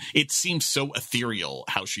that. It seems so ethereal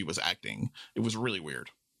how she was acting. It was really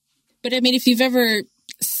weird. But I mean, if you've ever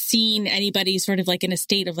seen anybody sort of like in a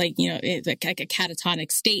state of like, like a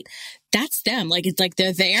catatonic state, that's them. Like, it's like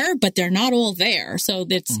they're there, but they're not all there. So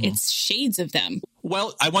it's shades of them.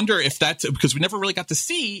 Well, I wonder if that's because we never really got to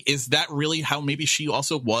see, is that really how maybe she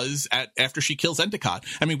also was after she kills Endicott?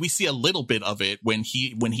 I mean, we see a little bit of it when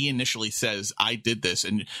he initially says, "I did this,"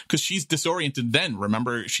 and because she's disoriented then.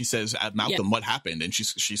 Remember, she says, "Malcolm, what happened?" And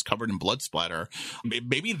she's covered in blood splatter.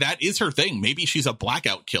 Maybe that is her thing. Maybe she's a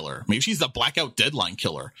blackout killer. Maybe she's a blackout deadline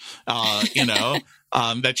killer.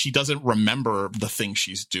 That she doesn't remember the thing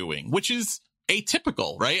she's doing, which is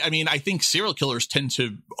atypical, right? I mean, I think serial killers tend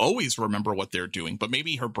to always remember what they're doing, but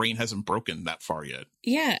maybe her brain hasn't broken that far yet.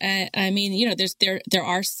 Yeah, I mean, there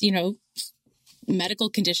are medical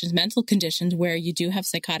conditions, mental conditions where you do have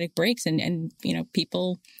psychotic breaks and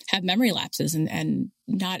people have memory lapses and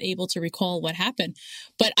not able to recall what happened.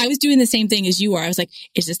 But I was doing the same thing as you are. I was like,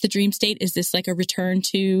 is this the dream state? Is this like a return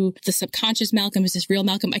to the subconscious Malcolm? Is this real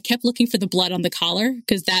Malcolm? I kept looking for the blood on the collar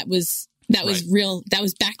because that was real. That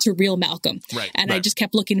was back to real Malcolm. Right. And I just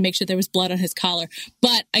kept looking to make sure there was blood on his collar.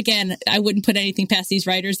 But again, I wouldn't put anything past these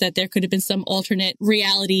writers that there could have been some alternate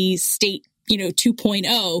reality state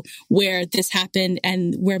 2.0 where this happened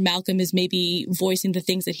and where Malcolm is maybe voicing the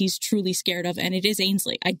things that he's truly scared of. And it is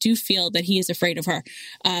Ainsley. I do feel that he is afraid of her.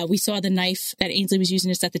 We saw the knife that Ainsley was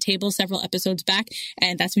using to set the table several episodes back.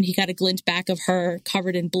 And that's when he got a glint back of her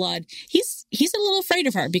covered in blood. He's a little afraid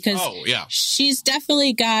of her because she's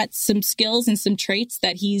definitely got some skills and some traits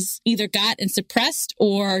that he's either got and suppressed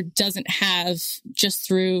or doesn't have just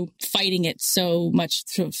through fighting it so much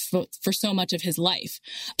for so much of his life.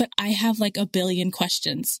 But I have like a billion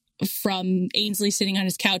questions from Ainsley sitting on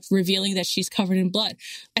his couch revealing that she's covered in blood.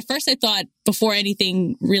 At first I thought, before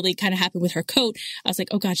anything really kind of happened with her coat, I was like,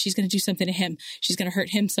 oh God, she's going to do something to him. She's going to hurt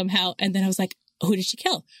him somehow. And then I was like, who did she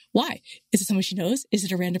kill? Why? Is it someone she knows? Is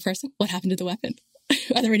it a random person? What happened to the weapon?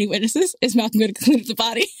 Are there any witnesses? Is Malcolm going to clean up the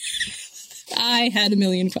body? I had a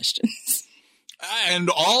million questions. And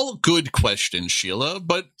all good questions, Sheila,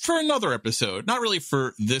 but for another episode, not really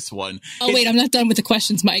for this one. Oh, wait, I'm not done with the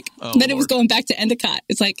questions, Mike. Oh, then Lord. It was going back to Endicott.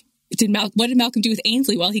 It's like, what did Malcolm do with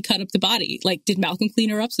Ainsley while he cut up the body? Like, did Malcolm clean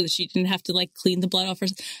her up so that she didn't have to, like, clean the blood off her?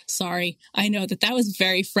 Sorry, I know that was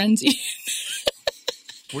very frenzied.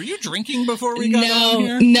 Were you drinking before we got on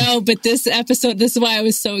here? No, but this episode, this is why I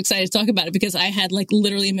was so excited to talk about it, because I had like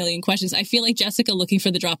literally a million questions. I feel like Jessica looking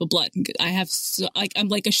for the drop of blood. I'm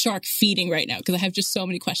like a shark feeding right now because I have just so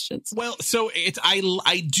many questions. Well, so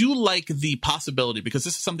I do like the possibility, because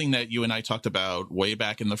this is something that you and I talked about way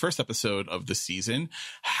back in the first episode of the season.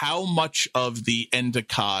 How much of the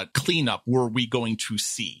Endicott cleanup were we going to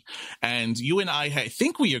see? And you and I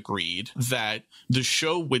think we agreed that the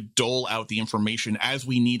show would dole out the information as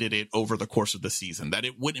we needed it over the course of the season, that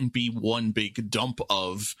it wouldn't be one big dump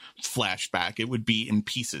of flashback. It would be in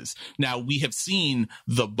pieces. Now, we have seen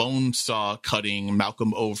the bone saw cutting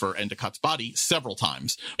Malcolm over Endicott's body several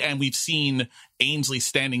times, and we've seen Ainsley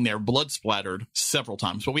standing there blood splattered several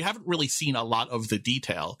times, but we haven't really seen a lot of the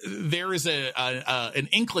detail. There is an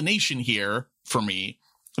inclination here for me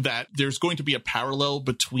that there's going to be a parallel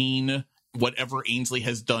between whatever Ainsley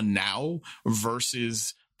has done now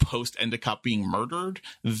versus post Endicott being murdered,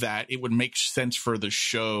 that it would make sense for the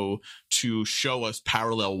show to show us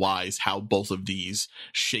parallel wise how both of these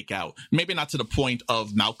shake out. Maybe not to the point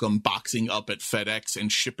of Malcolm boxing up at FedEx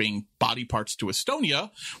and shipping body parts to Estonia,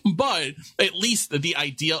 but at least the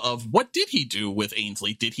idea of what did he do with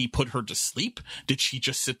Ainsley? Did he put her to sleep? Did she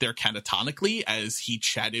just sit there catatonically as he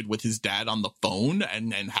chatted with his dad on the phone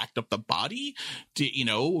and hacked up the body?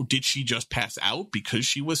 Did she just pass out because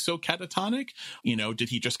she was so catatonic? Did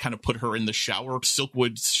he just kind of put her in the shower,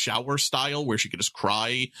 Silkwood shower style, where she could just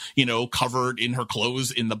cry, covered in her clothes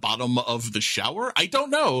in the bottom of the shower? I don't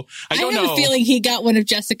know. I have a feeling he got one of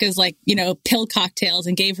Jessica's pill cocktails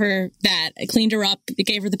and gave her that, cleaned her up,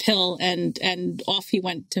 gave her the pill, and off he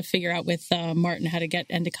went to figure out with Martin how to get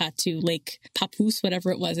Endicott to Lake Papoose,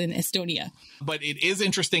 whatever it was, in Estonia. But it is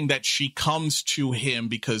interesting that she comes to him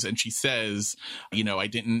and she says, I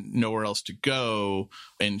didn't know where else to go.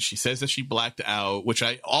 And she says that she blacked out, which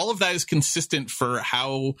all of that is consistent for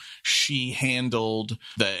how she handled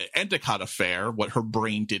the Endicott affair, what her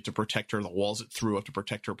brain did to protect her, the walls it threw up to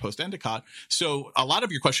protect her post Endicott. So a lot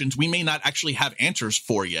of your questions we may not actually have answers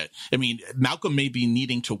for yet. I mean, Malcolm may be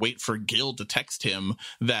needing to wait for Gil to text him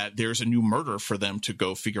that there's a new murder for them to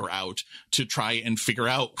go figure out, to try and figure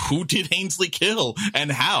out who did Ainsley kill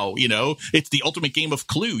and how. It's the ultimate game of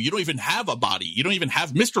Clue. You don't even have a body. You don't even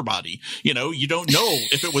have Mr. Body. You don't know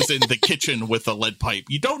if it was in the kitchen with a lead pipe.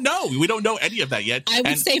 You don't know. We don't know any of that yet. I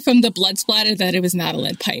would say from the blood splatter that it was not a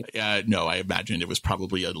lead pipe. No, I imagine it was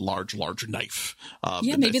probably a large knife.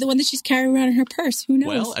 Maybe the one that she's carrying around in her purse. Who knows?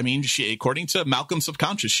 Well, I mean, according to Malcolm's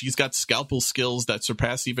subconscious, she's got scalpel skills that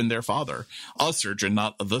surpass even their father. A surgeon,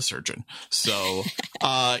 not the surgeon. So,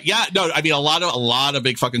 a lot of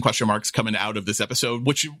big fucking question marks coming out of this episode,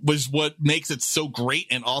 which was what makes it so great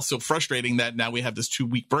and also frustrating that now we have this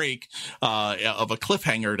 2-week break of a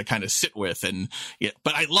cliffhanger to kind of sit with.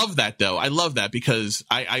 But I love that, though. I love that because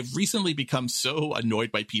I've recently become so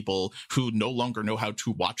annoyed by people who no longer know how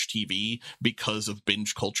to watch TV because of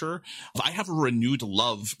binge culture. I have a renewed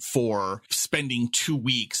love for spending 2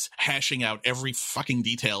 weeks hashing out every fucking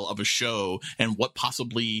detail of a show and what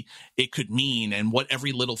possibly it could mean and what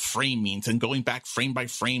every little frame means and going back frame by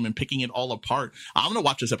frame and picking it all apart. I'm going to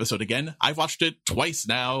watch this episode again. I've watched it twice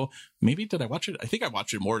now. Maybe did I watch it? I think I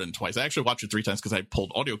watched it more than twice. I actually watched it 3 times because I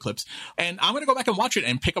pulled audio clips, and I'm going to go back and watch it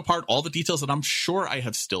and pick apart all the details that I'm sure I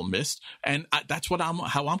have still missed. And that's how I'm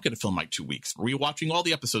going to fill my 2 weeks, rewatching all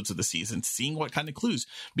the episodes of the season, seeing what kind of clues,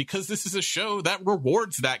 because this is a show that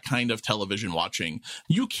rewards that kind of television watching.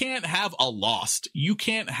 You can't have a Lost. You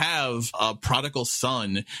can't have a Prodigal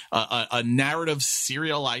Son, a narrative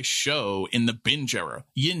serialized show in the binge era.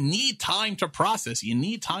 You need time to process. You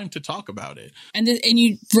need time to talk about it. And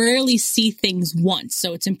you rarely see things once,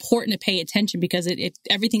 so it's important to pay attention because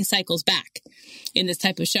everything cycles back in this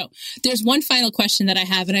type of show. There's one final question that I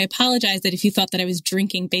have, and I apologize that if you thought that I was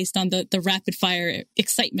drinking based on the rapid fire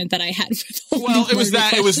excitement that I had for the well, it was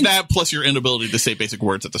that plus your inability to say basic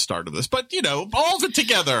words at the start of this, but all of it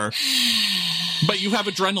together. But you have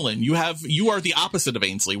adrenaline. You are the opposite of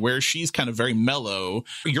Ainsley, where she's kind of very mellow.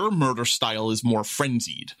 Your murder style is more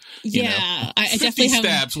frenzied. I 50 definitely have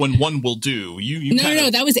stabs when one will do. No,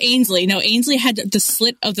 that was Ainsley. No, Ainsley had the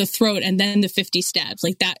slit of the throat and then the 50 stabs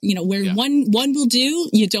like that. Where one will do,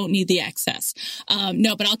 you don't need the excess.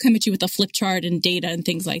 No, but I'll come at you with a flip chart and data and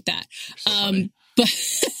things like that.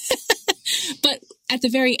 But at the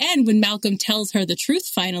very end, when Malcolm tells her the truth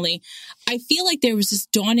finally, I feel like there was this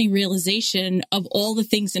dawning realization of all the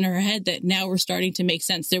things in her head that now were starting to make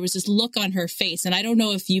sense. There was this look on her face, and I don't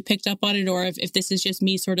know if you picked up on it or if this is just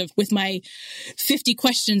me sort of with my 50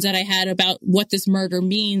 questions that I had about what this murder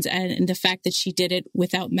means and the fact that she did it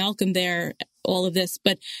without Malcolm there. all of this.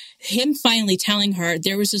 But him finally telling her,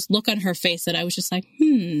 there was this look on her face that I was just like,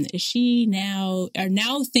 is she are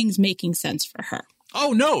now things making sense for her?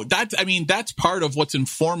 Oh, no, that's part of what's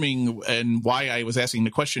informing and why I was asking the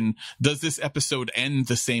question, does this episode end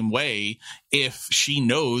the same way if she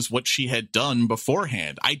knows what she had done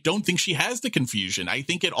beforehand? I don't think she has the confusion. I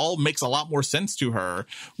think it all makes a lot more sense to her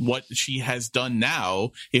what she has done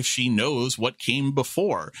now if she knows what came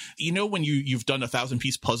before. You know, when you've done a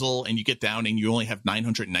 1,000-piece puzzle and you get down and you only have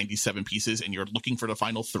 997 pieces and you're looking for the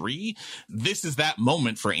final 3? This is that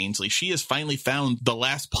moment for Ainsley. She has finally found the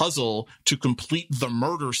last puzzle to complete the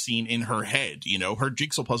murder scene in her head. You know, her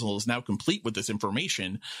jigsaw puzzle is now complete with this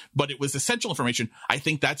information, but it was essential information. I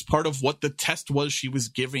think that's part of what the test was she was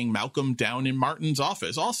giving Malcolm down in Martin's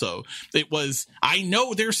office. Also, it was, I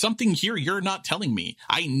know there's something here you're not telling me.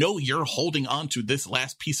 I know you're holding on to this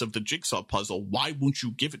last piece of the jigsaw puzzle. Why won't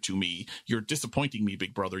you give it to me? You're disappointing me,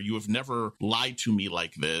 big brother. You have never lied to me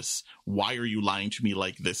like this. Why are you lying to me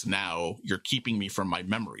like this now? You're keeping me from my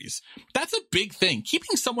memories. That's a big thing.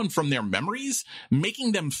 Keeping someone from their memories,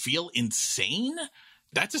 making them feel insane.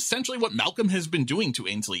 That's essentially what Malcolm has been doing to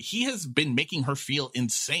Ainsley. He has been making her feel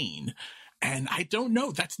insane. And I don't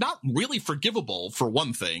know, that's not really forgivable, for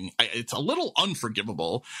one thing. It's a little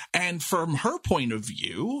unforgivable. And from her point of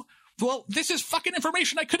view, well, this is fucking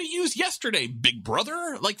information I could have used yesterday, big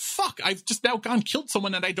brother. Like, fuck, I've just now killed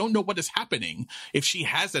someone and I don't know what is happening. If she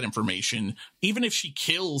has that information, even if she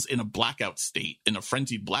kills in a blackout state, in a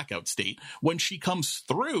frenzied blackout state, when she comes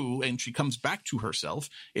through and she comes back to herself,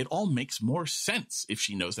 it all makes more sense if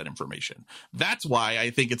she knows that information. That's why I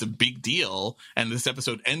think it's a big deal. And this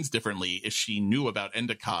episode ends differently if she knew about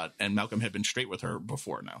Endicott and Malcolm had been straight with her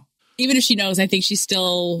before now. Even if she knows, I think she's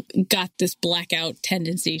still got this blackout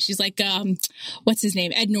tendency. She's like, what's his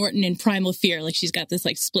name? Ed Norton in Primal Fear. Like, she's got this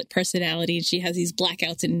like split personality and she has these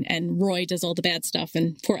blackouts and Roy does all the bad stuff.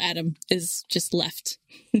 And poor Adam is just left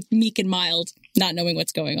meek and mild, not knowing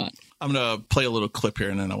what's going on. I'm going to play a little clip here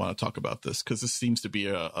and then I want to talk about this because this seems to be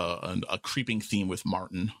a creeping theme with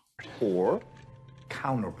Martin. Or,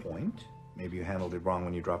 counterpoint, maybe you handled it wrong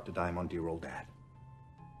when you dropped a dime on dear old dad.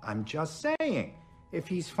 I'm just saying. If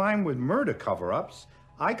he's fine with murder cover-ups,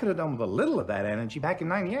 I could have done with a little of that energy back in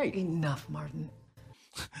 98. Enough, Martin.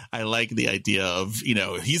 I like the idea of, you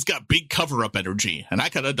know, he's got big cover-up energy, and I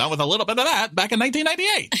could have done with a little bit of that back in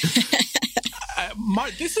 1998.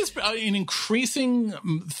 This is an increasing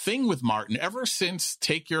thing with Martin ever since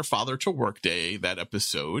Take Your Father to Work Day, that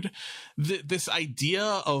episode. This idea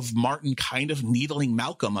of Martin kind of needling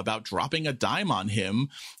Malcolm about dropping a dime on him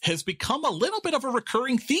has become a little bit of a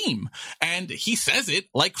recurring theme. And he says it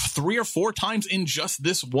like 3 or 4 times in just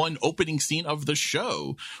this one opening scene of the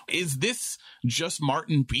show. Is this just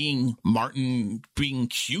Martin being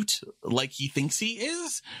cute like he thinks he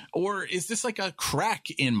is? Or is this like a crack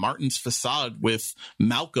in Martin's facade with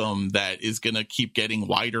Malcolm that is going to keep getting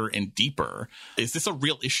wider and deeper? Is this a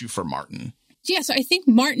real issue for Martin? Yeah, so I think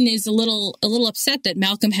Martin is a little upset that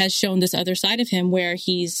Malcolm has shown this other side of him where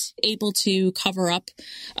he's able to cover up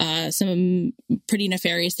some pretty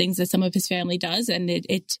nefarious things that some of his family does. And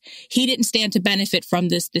he didn't stand to benefit from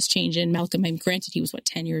this change in Malcolm. I mean, granted, he was,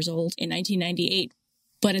 10 years old in 1998.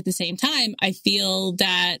 But at the same time, I feel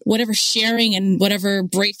that whatever sharing and whatever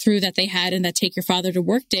breakthrough that they had in that Take Your Father to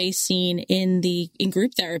Work Day scene in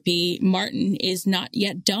group therapy, Martin is not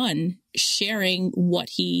yet done sharing what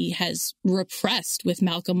he has repressed with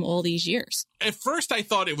Malcolm all these years. At first, I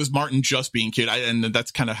thought it was Martin just being cute. And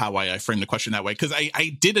that's kind of how I framed the question that way. Because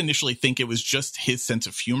I did initially think it was just his sense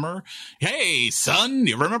of humor. Hey, son,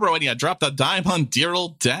 you remember when you dropped a dime on dear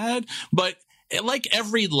old dad? But like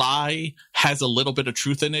every lie has a little bit of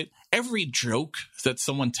truth in it. Every joke that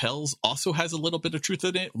someone tells also has a little bit of truth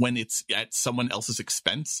in it when it's at someone else's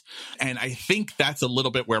expense. And I think that's a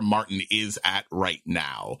little bit where Martin is at right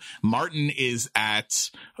now. Martin is at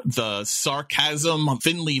the sarcasm,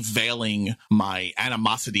 thinly veiling my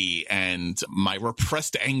animosity and my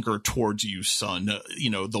repressed anger towards you, son. You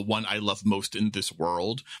know, the one I love most in this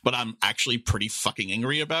world. But I'm actually pretty fucking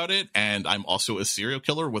angry about it. And I'm also a serial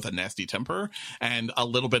killer with a nasty temper. And a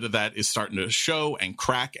little bit of that is starting to show and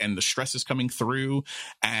crack, and the stress is coming through.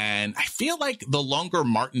 And I feel like the longer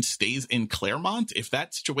Martin stays in Claremont, if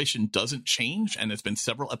that situation doesn't change, and it's been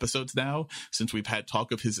several episodes now since we've had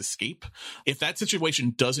talk of his escape, if that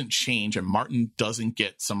situation doesn't change and Martin doesn't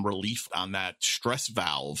get some relief on that stress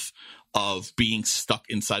valve, of being stuck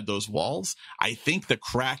inside those walls, I think the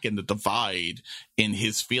crack and the divide in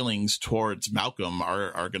his feelings towards Malcolm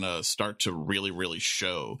are going to start to really, really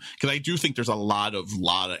show. Because I do think there's a lot of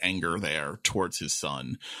anger there towards his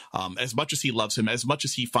son. As much as he loves him, as much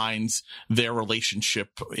as he finds their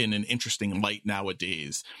relationship in an interesting light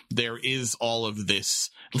nowadays, there is all of this.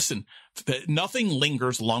 Listen, nothing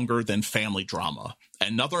lingers longer than family drama,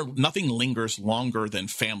 and nothing lingers longer than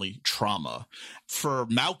family trauma. For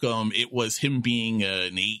Malcolm, it was him being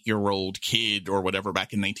an 8-year-old kid or whatever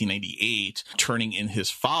back in 1998, turning in his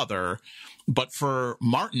father. But for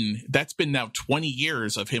Martin, that's been now 20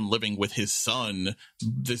 years of him living with his son,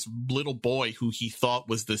 this little boy who he thought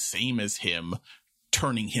was the same as him,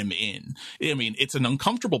 turning him in. I mean, it's an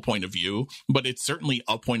uncomfortable point of view, but it's certainly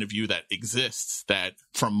a point of view that exists, that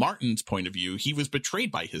from Martin's point of view, he was betrayed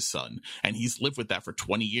by his son, and he's lived with that for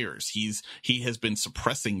 20 years. He has been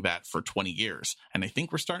suppressing that for 20 years. And I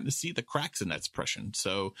think we're starting to see the cracks in that suppression.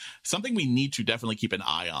 So something we need to definitely keep an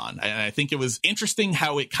eye on. And I think it was interesting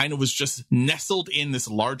how it kind of was just nestled in this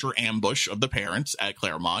larger ambush of the parents at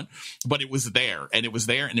Claremont, but it was there, and it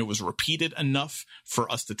was repeated enough for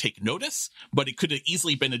us to take notice, but it could have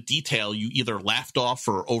easily been a detail you either laughed off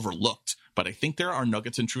or overlooked. But I think there are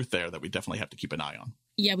nuggets in truth there that we definitely have to keep an eye on.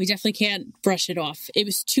 Yeah, we definitely can't brush it off. It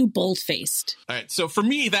was too bold-faced. All right, so for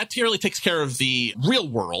me, that really takes care of the real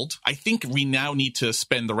world. I think we now need to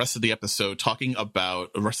spend the rest of the episode the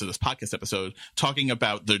rest of this podcast episode, talking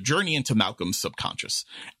about the journey into Malcolm's subconscious.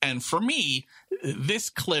 And for me,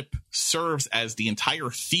 this clip serves as the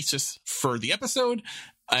entire thesis for the episode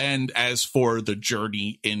and as for the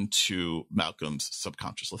journey into Malcolm's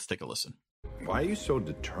subconscious. Let's take a listen. Why are you so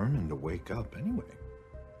determined to wake up anyway?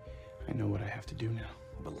 I know what I have to do now.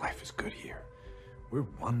 But life is good here. We're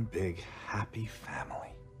one big, happy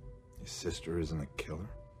family. Your sister isn't a killer.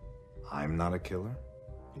 I'm not a killer.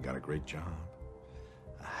 You got a great job.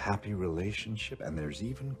 A happy relationship, and there's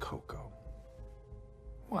even Coco.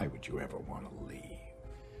 Why would you ever want to leave?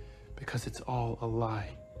 Because it's all a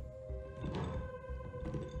lie.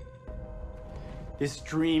 This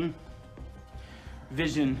dream,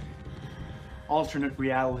 vision, alternate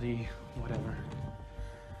reality, whatever.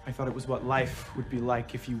 I thought it was what life would be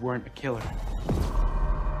like if you weren't a killer.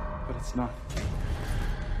 But it's not.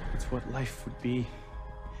 It's what life would be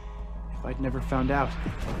if I'd never found out.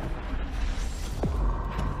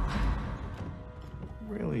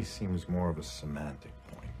 Really seems more of a semantic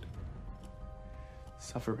point.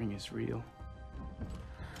 Suffering is real.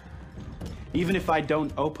 Even if I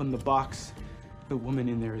don't open the box, the woman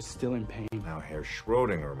in there is still in pain. Now, Herr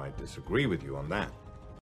Schrödinger might disagree with you on that.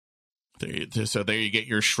 So there you get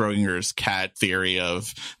your Schrodinger's cat theory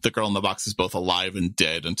of the girl in the box is both alive and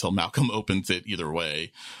dead until Malcolm opens it either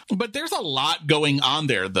way. But there's a lot going on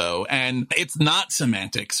there, though, and it's not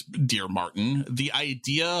semantics, dear Martin. The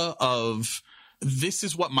idea of this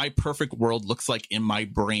is what my perfect world looks like in my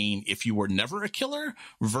brain if you were never a killer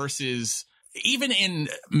versus even in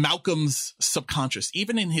Malcolm's subconscious,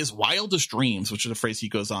 even in his wildest dreams, which is a phrase he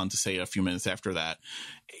goes on to say a few minutes after that,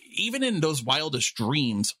 even in those wildest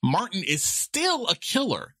dreams, Martin is still a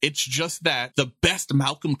killer. It's just that the best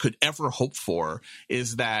Malcolm could ever hope for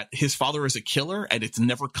is that his father is a killer and it's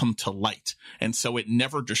never come to light. And so it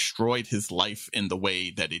never destroyed his life in the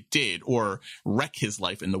way that it did or wreck his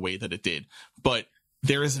life in the way that it did. But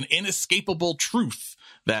there is an inescapable truth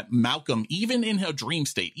that Malcolm, even in a dream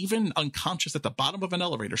state, even unconscious at the bottom of an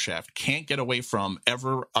elevator shaft, can't get away from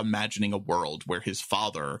ever imagining a world where his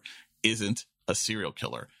father isn't a serial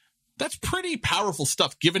killer. That's pretty powerful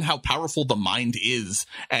stuff, given how powerful the mind is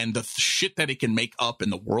and the shit that it can make up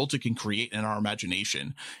and the worlds it can create in our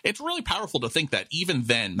imagination. It's really powerful to think that even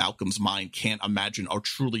then, Malcolm's mind can't imagine a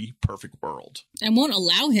truly perfect world. And won't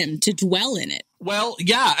allow him to dwell in it. Well,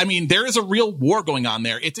 yeah, I mean, there is a real war going on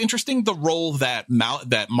there. It's interesting the role that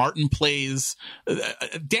Martin plays.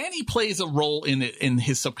 Danny plays a role in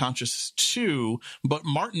his subconscious too, but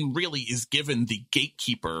Martin really is given the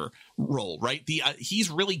gatekeeper role, right? He's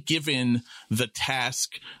really given the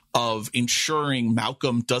task of ensuring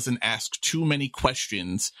Malcolm doesn't ask too many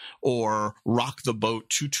questions or rock the boat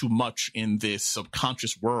too much in this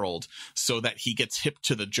subconscious world so that he gets hip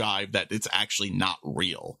to the jive that it's actually not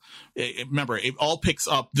real. Remember, it all picks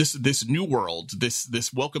up this new world,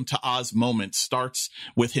 this welcome to Oz moment starts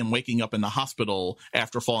with him waking up in the hospital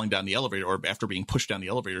after falling down the elevator or after being pushed down the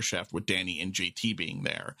elevator shaft with Danny and JT being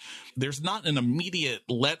there. There's not an immediate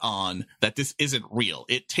let on that this isn't real.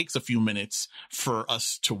 It takes a few minutes for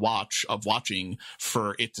us to watching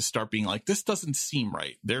for it to start being like, this doesn't seem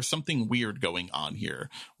right. There's something weird going on here.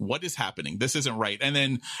 What is happening? This isn't right. And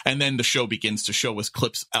then the show begins to show us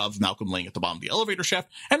clips of Malcolm laying at the bottom of the elevator shaft.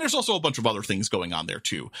 And there's also a bunch of other things going on there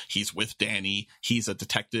too. He's with Danny. He's a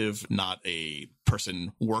detective, not a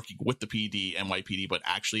person working with the NYPD, but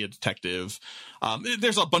actually a detective.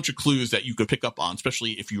 There's a bunch of clues that you could pick up on,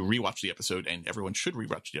 especially if you rewatch the episode, and everyone should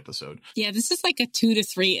rewatch the episode. Yeah, this is like a 2 to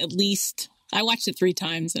 3 at least. I watched it 3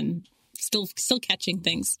 times and still catching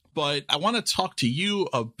things. But I want to talk to you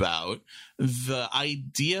about the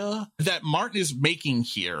idea that Martin is making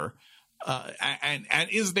here. And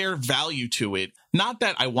is there value to it? Not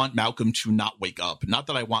that I want Malcolm to not wake up, not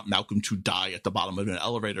that I want Malcolm to die at the bottom of an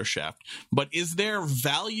elevator shaft, but is there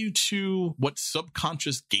value to what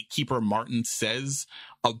subconscious gatekeeper Martin says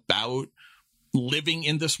about living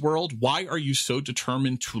in this world? Why are you so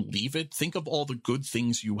determined to leave it? Think of all the good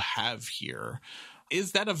things you have here.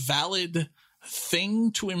 Is that a valid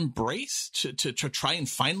thing to embrace, to try and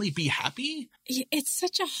finally be happy? It's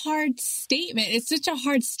such a hard statement. It's such a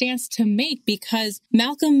hard stance to make, because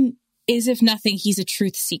Malcolm is, if nothing, he's a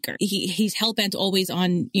truth seeker. He's hell-bent always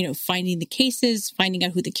on, finding the cases, finding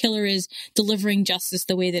out who the killer is, delivering justice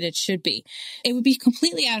the way that it should be. It would be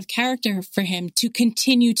completely out of character for him to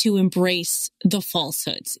continue to embrace the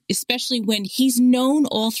falsehoods, especially when he's known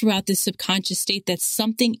all throughout this subconscious state that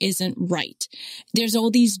something isn't right. There's all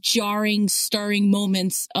these jarring, stirring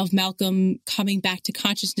moments of Malcolm coming back to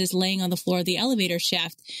consciousness, laying on the floor of the elevator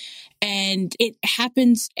shaft. And it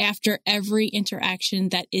happens after every interaction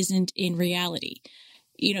that isn't in reality.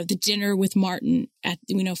 The dinner with Martin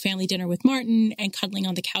family dinner with Martin, and cuddling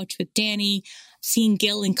on the couch with Danny, seeing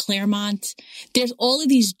Gil in Claremont. There's all of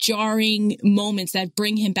these jarring moments that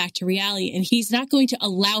bring him back to reality. And he's not going to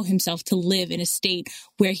allow himself to live in a state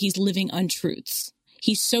where he's living untruths.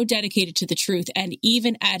 He's so dedicated to the truth, and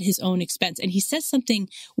even at his own expense. And he says something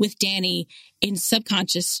with Danny in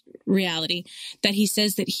subconscious reality that he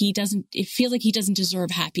says that it feels like he doesn't deserve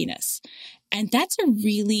happiness. And that's a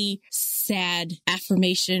really sad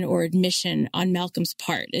affirmation or admission on Malcolm's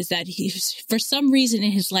part, is that for some reason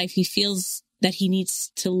in his life, he feels that he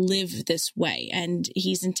needs to live this way. And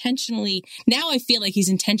I feel like he's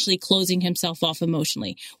intentionally closing himself off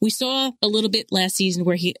emotionally. We saw a little bit last season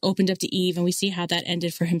where he opened up to Eve, and we see how that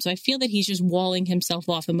ended for him. So I feel that he's just walling himself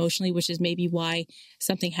off emotionally, which is maybe why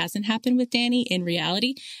something hasn't happened with Danny in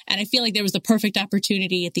reality. And I feel like there was the perfect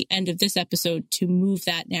opportunity at the end of this episode to move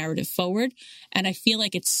that narrative forward. And I feel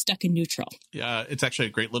like it's stuck in neutral. Yeah, it's actually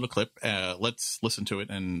a great little clip. Let's listen to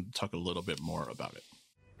it and talk a little bit more about it.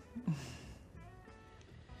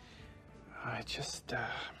 I just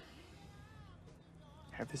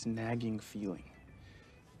have this nagging feeling.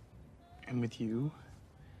 And with you,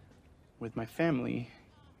 with my family,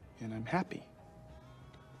 and I'm happy.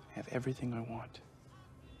 I have everything I want.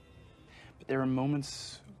 But there are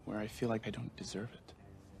moments where I feel like I don't deserve it.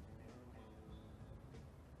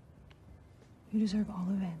 You deserve all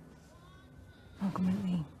of it.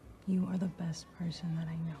 Ultimately, you are the best person that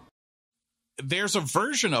I know. There's a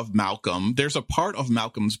version of Malcolm, there's a part of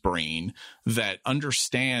Malcolm's brain that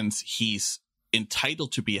understands he's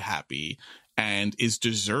entitled to be happy and is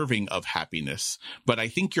deserving of happiness. But I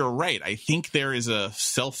think you're right. I think there is a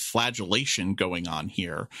self-flagellation going on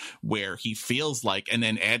here where he feels like, and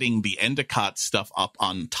then adding the Endicott stuff up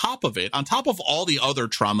on top of it, on top of all the other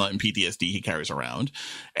trauma and PTSD he carries around,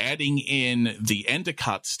 adding in the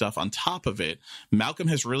Endicott stuff on top of it, Malcolm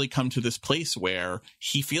has really come to this place where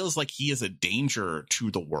he feels like he is a danger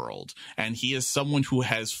to the world, and he is someone who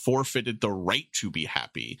has forfeited the right to be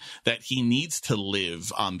happy, that he needs to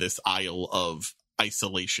live on this isle of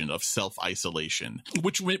isolation, of self-isolation,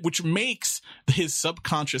 which makes his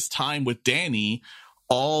subconscious time with Danny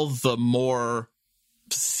all the more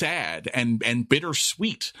sad and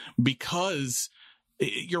bittersweet, because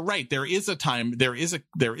you're right. There is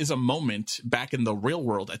a moment back in the real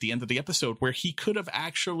world at the end of the episode where he could have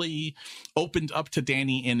actually opened up to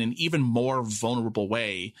Danny in an even more vulnerable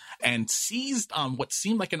way and seized on what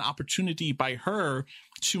seemed like an opportunity by her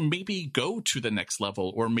to maybe go to the next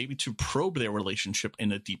level, or maybe to probe their relationship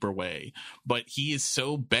in a deeper way. But he is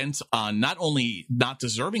so bent on not only not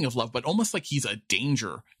deserving of love, but almost like he's a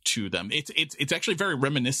danger to them. It's actually very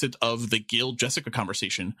reminiscent of the Gil Jessica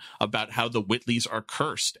conversation about how the Whitleys are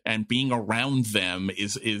cursed, and being around them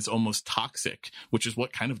is almost toxic, which is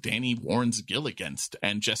what kind of Danny warns Gil against.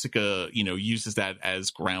 And Jessica, uses that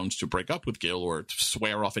as grounds to break up with Gil or to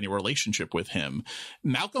swear off any relationship with him.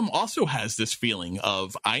 Malcolm also has this feeling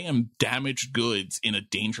of, I am damaged goods in a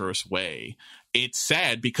dangerous way. it's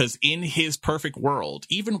sad because in his perfect world,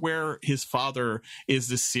 even where his father is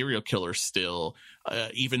this serial killer still,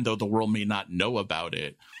 even though the world may not know about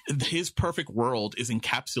it, his perfect world is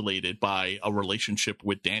encapsulated by a relationship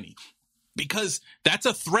with Danny. Because that's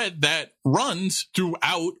a thread that runs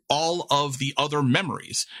throughout all of the other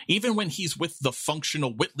memories. Even when he's with the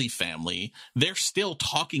functional Whitley family, they're still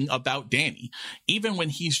talking about Danny. Even when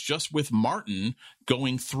he's just with Martin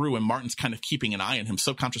going through, and Martin's kind of keeping an eye on him,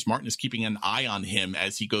 subconscious Martin is keeping an eye on him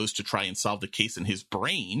as he goes to try and solve the case in his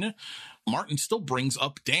brain, Martin still brings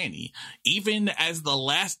up Danny, even as the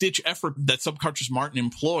last-ditch effort that subconscious Martin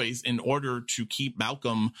employs in order to keep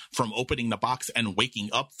Malcolm from opening the box and waking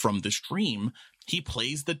up from this dream. He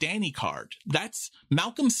plays the Danny card. That's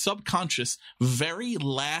Malcolm's subconscious very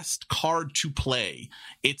last card to play.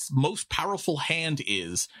 Its most powerful hand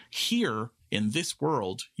is here. In this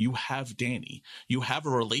world, you have Danny. You have a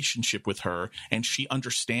relationship with her, and she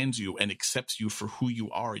understands you and accepts you for who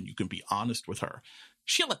you are, and you can be honest with her.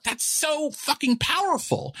 Sheila, that's so fucking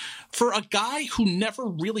powerful for a guy who never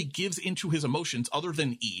really gives into his emotions other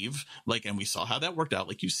than Eve. And we saw how that worked out,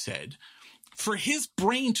 like you said. For his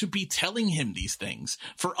brain to be telling him these things,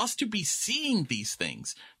 for us to be seeing these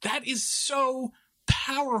things, that is so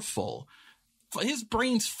powerful. His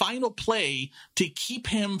brain's final play to keep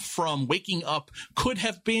him from waking up could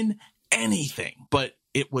have been anything, but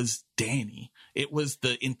it was Danny. It was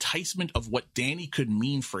the enticement of what Danny could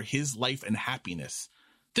mean for his life and happiness.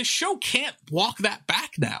 The show can't walk that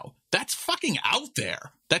back now. That's fucking out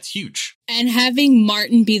there. That's huge. And having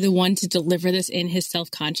Martin be the one to deliver this in his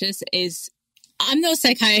self-conscious is... I'm no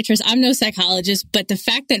psychiatrist, I'm no psychologist, but the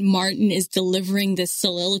fact that Martin is delivering this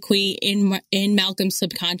soliloquy in Malcolm's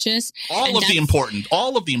subconscious, all of the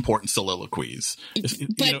important soliloquies.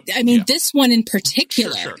 But this one in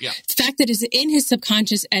particular, the fact that it's in his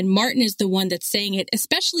subconscious and Martin is the one that's saying it,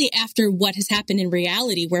 especially after what has happened in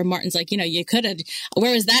reality, where Martin's like, you could have,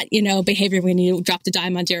 where was that, behavior when you dropped a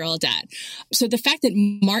dime on dear old dad? So the fact that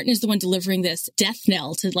Martin is the one delivering this death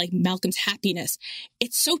knell to Malcolm's happiness,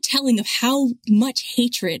 it's so telling of how much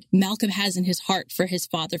hatred Malcolm has in his heart for his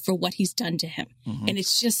father, for what he's done to him. Mm-hmm. And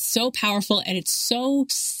it's just so powerful, and it's so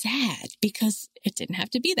sad because it didn't have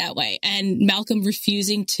to be that way. And Malcolm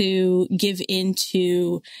refusing to give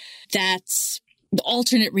into that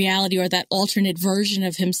alternate reality or that alternate version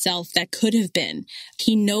of himself that could have been.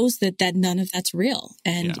 He knows that none of that's real.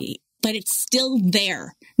 And but it's still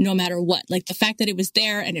there no matter what. The fact that it was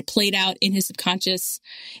there and it played out in his subconscious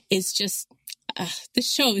is just... this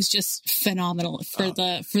show is just phenomenal for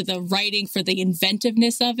the writing, for the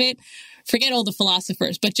inventiveness of it. Forget all the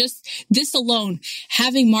philosophers, but just this alone,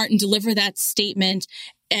 having Martin deliver that statement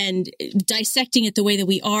and dissecting it the way that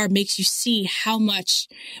we are makes you see how much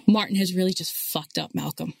Martin has really just fucked up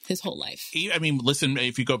Malcolm his whole life. I mean, listen,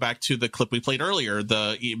 if you go back to the clip we played earlier,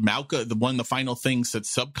 the final things that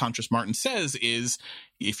subconscious Martin says is,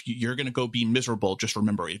 if you're going to go be miserable, just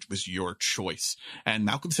remember it was your choice. And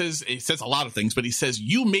Malcolm says a lot of things, but he says,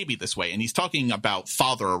 you may be this way. And he's talking about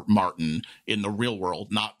Father Martin in the real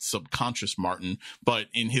world, not subconscious Martin, but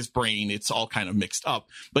in his brain, it's all kind of mixed up.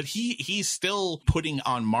 But he's still putting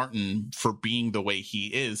on Martin for being the way he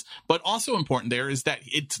is. But also important there is that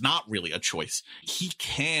it's not really a choice. He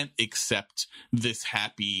can't accept this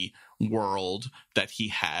happy world that he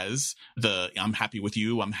has, I'm happy with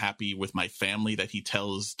you, I'm happy with my family, that he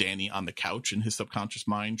tells Danny on the couch in his subconscious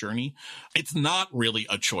mind journey. It's not really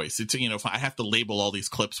a choice. It's, if I have to label all these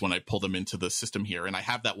clips when I pull them into the system here, and I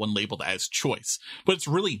have that one labeled as choice, but it's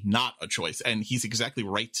really not a choice. And he's exactly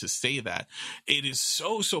right to say that. It is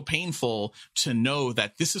so painful to know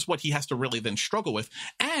that this is what he has to really then struggle with.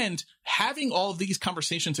 And having all of these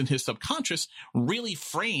conversations in his subconscious really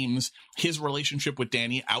frames his relationship with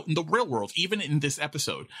Danny out in the real world, even in this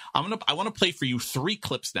episode. I want to play for you 3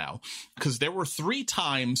 clips now, because there were 3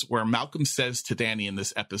 times where Malcolm says to Danny in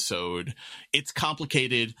this episode, it's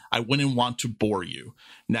complicated, I wouldn't want to bore you.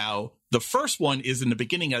 Now, the first one is in the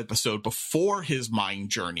beginning episode before his mind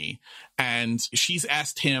journey, and she's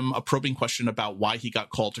asked him a probing question about why he got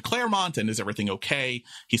called to Claremont and is everything okay.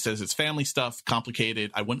 He says it's family stuff,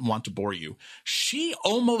 complicated, I wouldn't want to bore you. She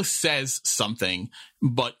almost says something,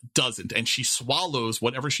 but doesn't, and she swallows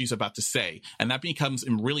whatever she's about to say, and that becomes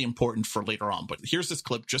really important for later on. But here's this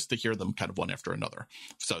clip just to hear them kind of one after another.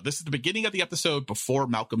 So this is the beginning of the episode before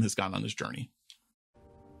Malcolm has gone on his journey.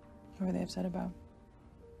 What were they upset about?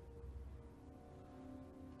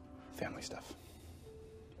 Family stuff.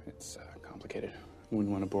 It's complicated.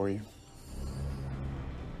 Wouldn't want to bore you.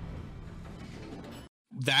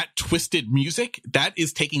 That twisted music, that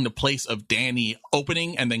is taking the place of Danny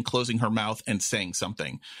opening and then closing her mouth and saying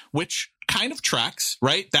something, which kind of tracks,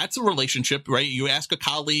 right? That's a relationship, right? You ask a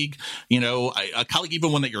colleague, a colleague,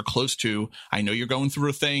 even one that you're close to, I know you're going through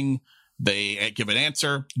a thing. They give an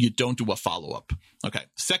answer. You don't do a follow-up. Okay.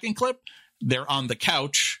 Second clip, they're on the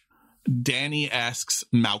couch. Danny asks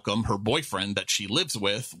Malcolm, her boyfriend that she lives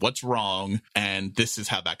with, what's wrong? And this is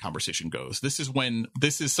how that conversation goes. This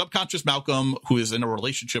is subconscious Malcolm, who is in a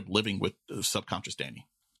relationship living with subconscious Danny.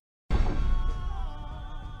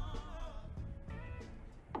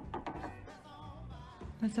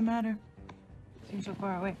 What's the matter? Seems so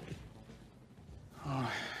far away.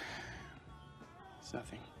 Oh, it's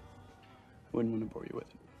nothing. I wouldn't want to bore you with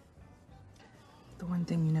it. The one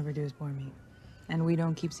thing you never do is bore me. And we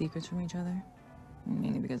don't keep secrets from each other.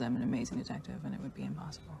 Mainly because I'm an amazing detective and it would be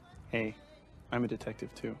impossible. Hey, I'm a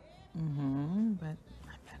detective too. Mm-hmm, but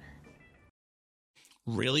I'm better.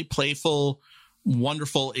 Really playful,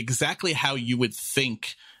 wonderful, exactly how you would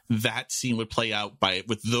think that scene would play out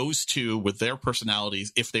with those two, with their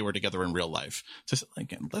personalities, if they were together in real life. Just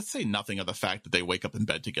again, let's say nothing of the fact that they wake up in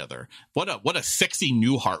bed together. What a sexy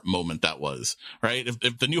Newhart moment that was, right?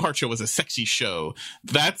 If the Newhart show was a sexy show,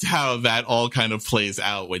 that's how that all kind of plays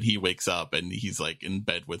out when he wakes up and he's like in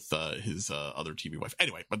bed with his other TV wife.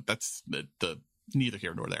 Anyway, but that's the neither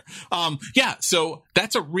here nor there. So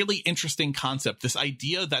that's a really interesting concept. This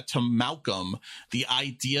idea that to Malcolm, the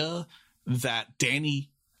idea that Danny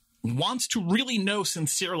wants to really know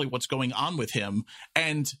sincerely what's going on with him.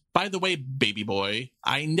 And by the way, baby boy,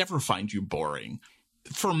 I never find you boring.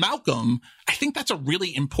 For Malcolm, I think that's a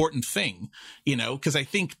really important thing, because I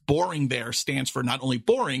think boring there stands for not only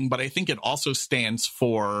boring, but I think it also stands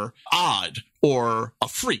for odd or a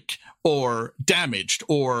freak or damaged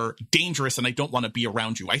or dangerous, and I don't want to be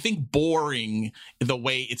around you. I think boring, the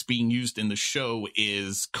way it's being used in the show,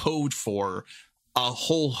 is code for a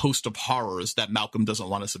whole host of horrors that Malcolm doesn't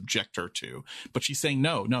want to subject her to. But she's saying,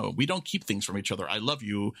 no, we don't keep things from each other. I love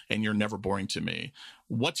you, and you're never boring to me.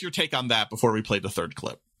 What's your take on that before we play the third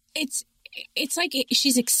clip? It's like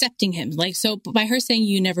she's accepting him. Like, so by her saying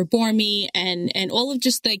you never bore me and all of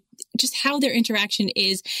just how their interaction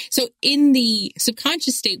is. So in the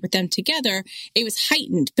subconscious state with them together, it was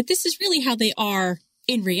heightened, but this is really how they are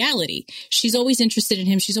in reality. She's always interested in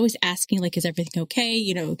him. She's always asking, like, is everything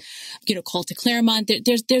okay? Call to Claremont.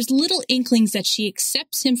 There's little inklings that she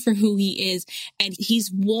accepts him for who he is. And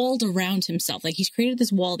he's walled around himself. Like, he's created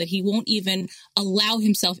this wall that he won't even allow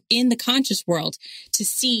himself in the conscious world to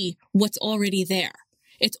see what's already there.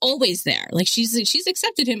 It's always there. Like, she's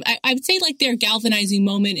accepted him. I would say, like, their galvanizing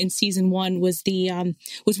moment in season 1 was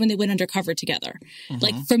was when they went undercover together. Mm-hmm.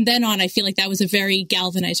 Like, from then on, I feel like that was a very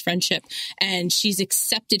galvanized friendship, and she's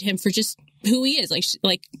accepted him for just who he is.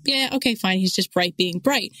 Like, yeah, okay, fine. He's just bright being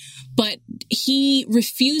bright, but he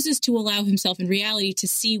refuses to allow himself in reality to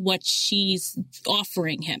see what she's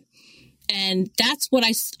offering him. And that's what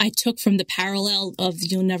I took from the parallel of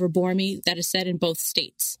 "You'll Never Bore Me" that is said in both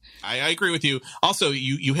states. I agree with you. Also,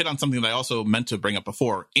 you hit on something that I also meant to bring up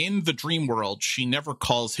before. In the dream world, she never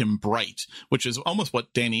calls him Bright, which is almost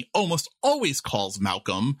what Danny almost always calls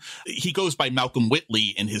Malcolm. He goes by Malcolm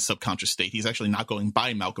Whitley in his subconscious state. He's actually not going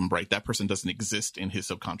by Malcolm Bright. That person doesn't exist in his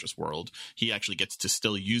subconscious world. He actually gets to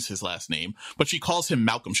still use his last name. But she calls him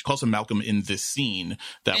Malcolm. She calls him Malcolm in this scene.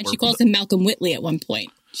 She calls him Malcolm Whitley at one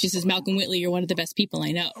point. She says, Malcolm Whitley, you're one of the best people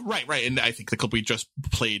I know. Right. And I think the clip we just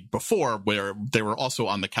played before, where they were also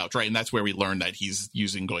on the couch, right? And that's where we learned that he's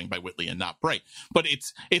going by Whitley and not Bright. But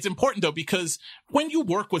it's important, though, because when you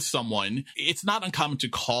work with someone, it's not uncommon to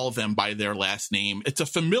call them by their last name. It's a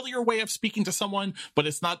familiar way of speaking to someone, but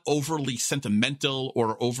it's not overly sentimental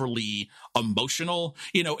or overly emotional.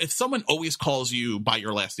 If someone always calls you by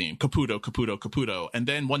your last name, Caputo, and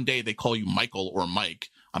then one day they call you Michael or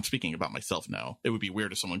Mike, I'm speaking about myself now. It would be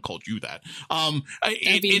weird if someone called you that.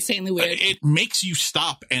 That'd be insanely weird. It makes you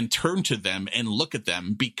stop and turn to them and look at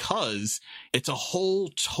them, because it's a whole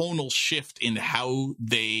tonal shift in how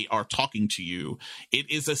they are talking to you. It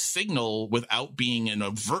is a signal, without being an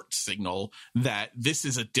overt signal, that this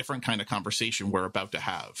is a different kind of conversation we're about to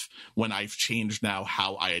have when I've changed now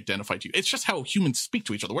how I identify to you. It's just how humans speak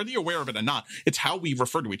to each other, whether you're aware of it or not. It's how we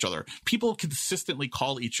refer to each other. People consistently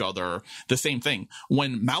call each other the same thing.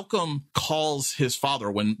 When Malcolm calls his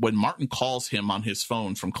father, when Martin calls him on his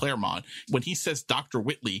phone from Claremont, when he says Dr.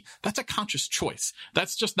 Whitley, that's a conscious choice.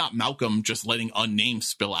 That's just not Malcolm just letting a name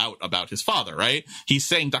spill out about his father, right? He's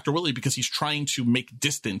saying Dr. Whitley because he's trying to make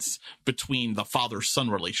distance between the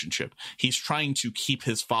father-son relationship. He's trying to keep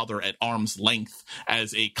his father at arm's length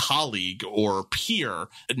as a colleague or peer,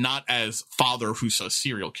 not as father who's a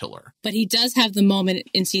serial killer. But he does have the moment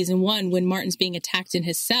in season 1 when Martin's being attacked in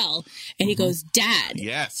his cell, and he goes, Dad.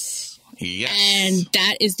 Yes. Yes. And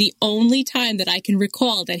that is the only time that I can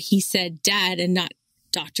recall that he said dad and not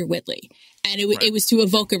Dr. Whitley. And it was to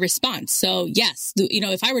evoke a response. So, yes,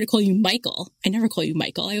 if I were to call you Michael, I never call you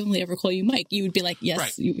Michael. I only ever call you Mike. You would be like, yes,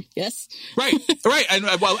 right. Yes. Right.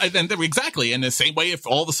 And exactly. In the same way, if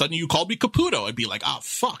all of a sudden you called me Caputo, I'd be like,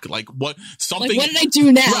 fuck. Like, what? Something. Like, what did I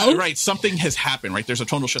do now? Right. Something has happened, right? There's a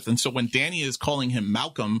tonal shift. And so when Danny is calling him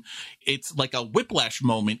Malcolm, it's like a whiplash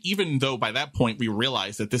moment, even though by that point we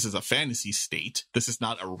realize that this is a fantasy state. This is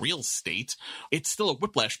not a real state. It's still a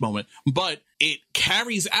whiplash moment, but it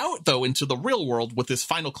carries out, though, into the real world with this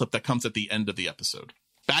final clip that comes at the end of the episode.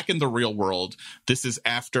 Back in the real world, this is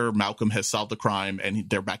after Malcolm has solved the crime and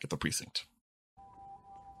they're back at the precinct.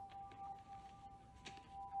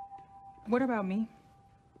 What about me?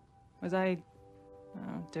 Was I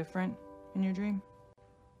different in your dream?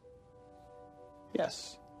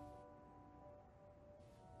 Yes.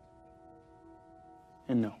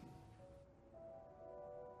 And no.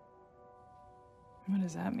 What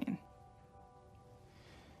does that mean?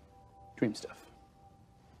 Dream stuff.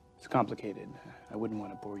 It's complicated. I wouldn't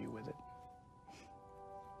want to bore you with it.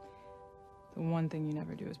 The one thing you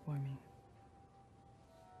never do is bore me.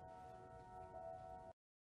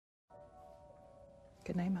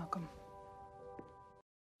 Good night, Malcolm.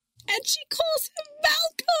 And she calls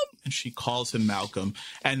him Malcolm.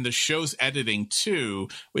 And the show's editing, too,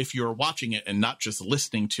 if you're watching it and not just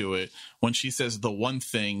listening to it, when she says the one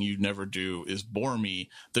thing you never do is bore me,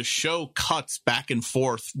 the show cuts back and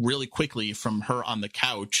forth really quickly from her on the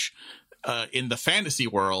couch in the fantasy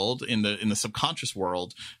world, in the subconscious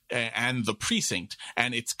world, and the precinct,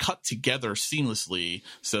 and it's cut together seamlessly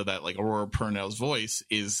so that like Aurora Purnell's voice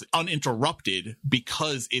is uninterrupted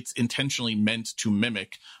because it's intentionally meant to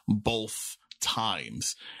mimic both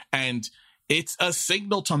times. And it's a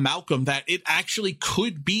signal to Malcolm that it actually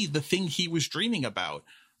could be the thing he was dreaming about.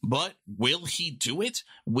 But will he do it?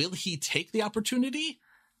 Will he take the opportunity?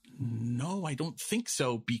 No, I don't think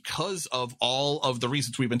so, because of all of the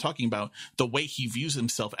reasons we've been talking about, the way he views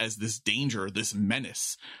himself as this danger, this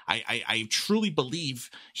menace. I truly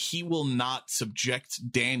believe he will not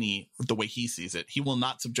subject Danny the way he sees it. He will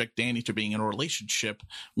not subject Danny to being in a relationship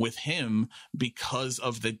with him because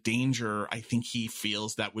of the danger I think he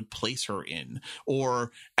feels that would place her in,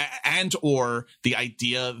 or the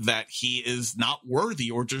idea that he is not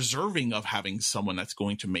worthy or deserving of having someone that's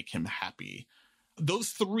going to make him happy. Those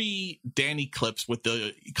three Danny clips with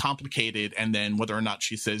the complicated and then whether or not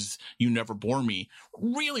she says you never bore me,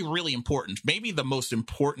 really, really important. Maybe the most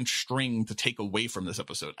important string to take away from this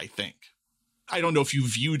episode, I think. I don't know if you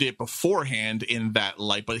viewed it beforehand in that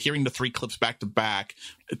light, but hearing the three clips back to back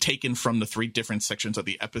taken from the three different sections of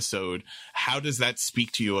the episode, how does that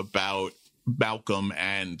speak to you about Malcolm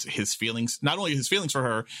and his feelings, not only his feelings for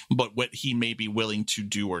her, but what he may be willing to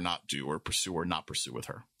do or not do or pursue or not pursue with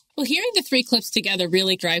her? Well, hearing the three clips together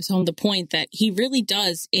really drives home the point that he really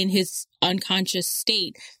does, in his unconscious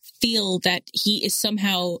state, feel that he is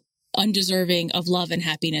somehow undeserving of love and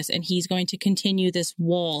happiness, and he's going to continue this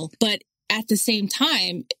wall. But at the same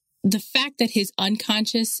time, the fact that his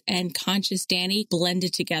unconscious and conscious Danny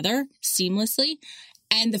blended together seamlessly,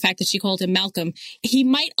 and the fact that she called him Malcolm, he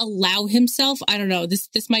might allow himself, I don't know,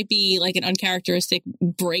 this might be like an uncharacteristic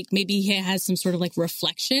break. Maybe he has some sort of like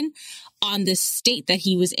reflection on this state that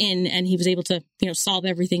he was in, and he was able to, solve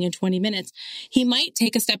everything in 20 minutes. He might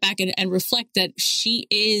take a step back and reflect that she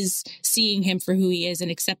is seeing him for who he is and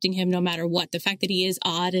accepting him no matter what. The fact that he is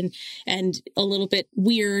odd and a little bit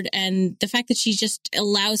weird, and the fact that she just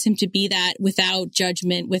allows him to be that without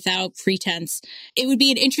judgment, without pretense. It would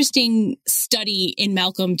be an interesting study in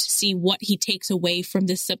Malcolm to see what he takes away from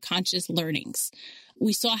this subconscious learnings.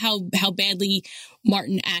 We saw how badly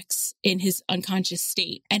Martin acts in his unconscious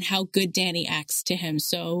state and how good Danny acts to him.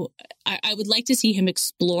 So I would like to see him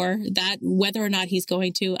explore that. Whether or not he's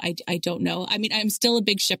going to, I don't know. I mean, I'm still a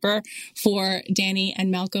big shipper for Danny and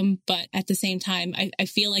Malcolm, but at the same time, I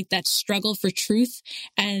feel like that struggle for truth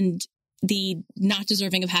and the not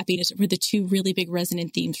deserving of happiness were the two really big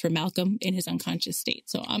resonant themes for Malcolm in his unconscious state.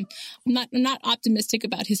 So I'm not optimistic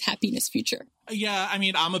about his happiness future. Yeah, I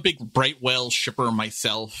mean, I'm a big Brightwell shipper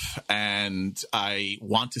myself, and I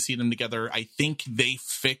want to see them together. I think they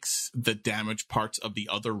fix the damaged parts of the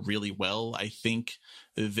other really well. I think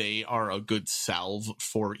they are a good salve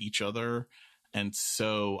for each other. And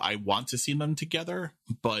so I want to see them together.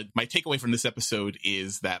 But my takeaway from this episode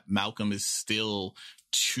is that Malcolm is still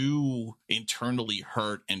too internally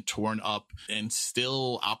hurt and torn up and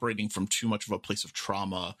still operating from too much of a place of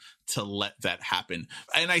trauma to let that happen.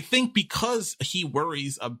 And I think because he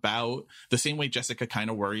worries about the same way Jessica kind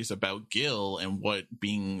of worries about Gil and what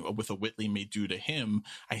being with a Whitley may do to him,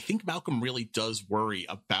 I think Malcolm really does worry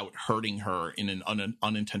about hurting her in an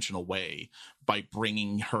unintentional way by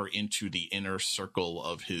bringing her into the inner circle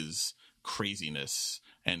of his craziness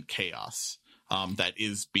and chaos. That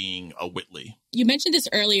is being a Whitley. You mentioned this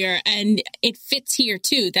earlier, and it fits here,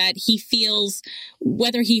 too, that he feels,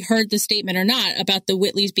 whether he heard the statement or not, about the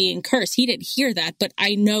Whitleys being cursed. He didn't hear that, but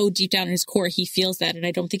I know deep down in his core he feels that, and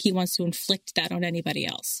I don't think he wants to inflict that on anybody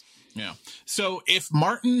else. Yeah. So if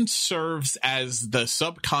Martin serves as the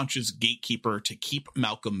subconscious gatekeeper to keep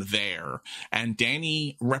Malcolm there, and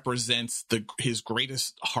Danny represents his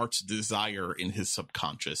greatest heart's desire in his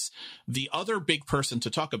subconscious, the other big person to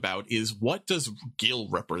talk about is, what does Gil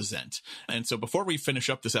represent? And so before we finish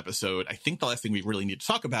up this episode, I think the last thing we really need to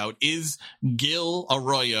talk about is Gil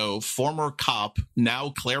Arroyo, former cop,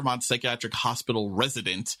 now Claremont Psychiatric Hospital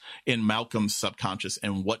resident in Malcolm's subconscious,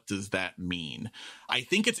 and what does that mean? I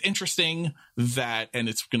think it's interesting that, and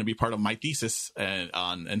it's going to be part of my thesis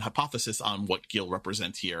and hypothesis on what Gil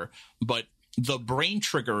represents here, but the brain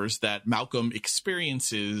triggers that Malcolm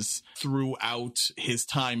experiences throughout his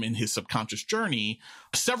time in his subconscious journey,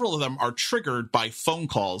 several of them are triggered by phone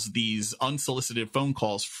calls, these unsolicited phone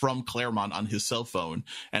calls from Claremont on his cell phone.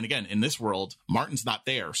 And again, in this world, Martin's not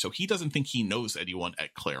there, so he doesn't think he knows anyone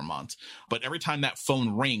at Claremont. But every time that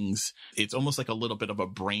phone rings, it's almost like a little bit of a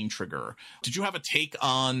brain trigger. Did you have a take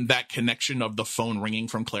on that connection of the phone ringing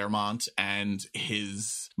from Claremont and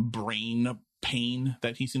his brain pain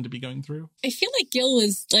that he seemed to be going through? I feel like Gil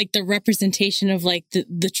was like the representation of like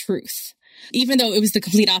the truth, even though it was the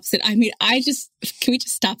complete opposite. I mean, can we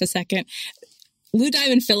just stop a second? Lou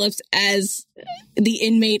Diamond Phillips as the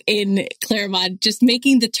inmate in Claremont, just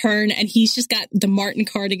making the turn, and he's just got the Martin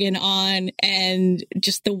cardigan on and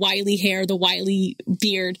just the wily hair, the wily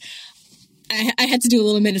beard. I had to do a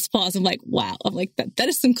little minute's pause. I'm like, wow. I'm like, that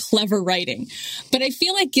is some clever writing. But I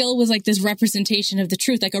feel like Gil was like this representation of the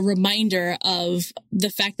truth, like a reminder of the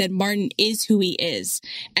fact that Martin is who he is.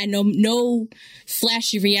 And no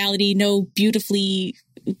flashy reality, no beautifully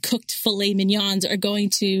cooked filet mignons are going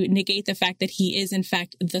to negate the fact that he is, in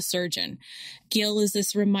fact, the surgeon. Gil is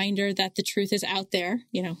this reminder that the truth is out there,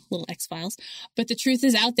 little X-Files, but the truth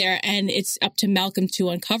is out there, and it's up to Malcolm to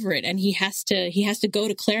uncover it. And he has to go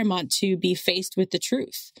to Claremont to be faced with the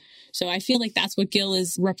truth. So I feel like that's what Gil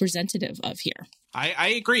is representative of here. I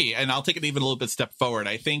agree. And I'll take it even a little bit step forward.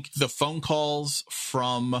 I think the phone calls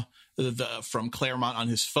from Claremont on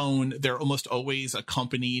his phone, they're almost always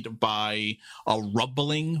accompanied by a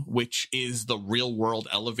rumbling, which is the real world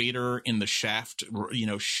elevator in the shaft,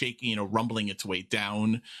 shaking, rumbling its way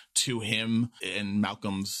down to him, and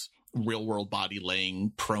Malcolm's real world body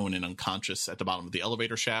laying prone and unconscious at the bottom of the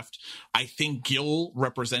elevator shaft. I think Gil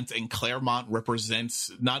represents, and Claremont represents,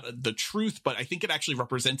 not the truth, but I think it actually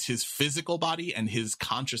represents his physical body and his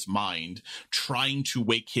conscious mind trying to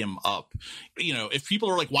wake him up. If people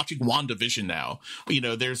are like watching WandaVision now,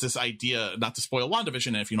 there's this idea, not to spoil WandaVision,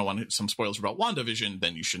 and if you don't want some spoilers about WandaVision,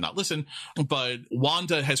 then you should not listen. But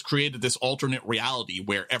Wanda has created this alternate reality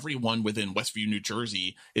where everyone within Westview, New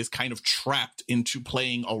Jersey is kind of trapped into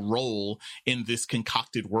playing a role in this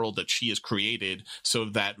concocted world that she has created so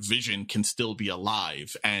that Vision can still be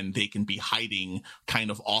alive and they can be hiding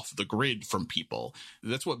kind of off the grid from people.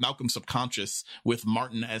 That's what Malcolm's subconscious, with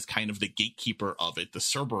Martin as kind of the gatekeeper of it, the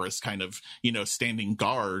Cerberus kind of, standing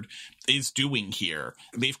guard, is doing here.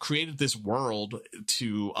 They've created this world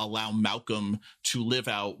to allow Malcolm to live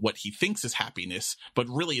out what he thinks is happiness, but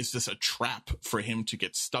really is just a trap for him to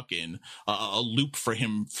get stuck in, a loop for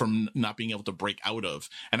him from not being able to break out of.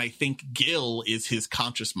 And I think Gil is his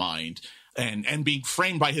conscious mind, and being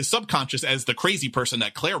framed by his subconscious as the crazy person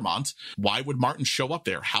at Claremont. Why would Martin show up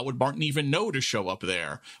there? How would Martin even know to show up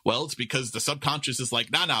there? Well, it's because the subconscious is like,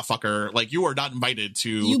 nah, fucker, like, you are not invited to.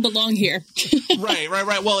 You belong here. Right.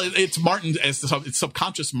 Well, it's Martin it's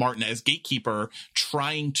subconscious Martin as gatekeeper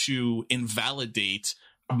trying to invalidate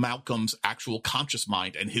Malcolm's actual conscious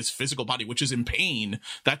mind and his physical body, which is in pain.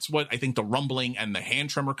 That's what I think the rumbling and the hand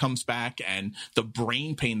tremor comes back, and the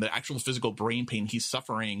brain pain, the actual physical brain pain he's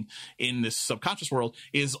suffering in this subconscious world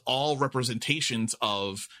is all representations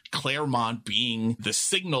of Claremont being the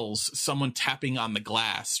signals, someone tapping on the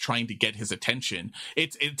glass, trying to get his attention.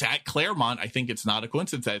 It's at Claremont. I think it's not a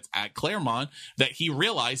coincidence that it's at Claremont that he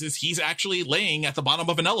realizes he's actually laying at the bottom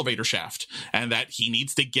of an elevator shaft and that he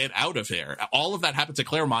needs to get out of there. All of that happens at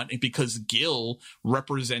Claremont because Gil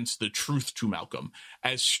represents the truth to Malcolm.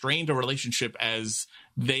 As strained a relationship as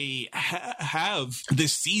they have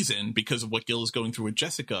this season because of what Gil is going through with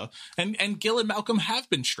Jessica, and Gil and Malcolm have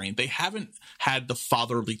been strained. They haven't had the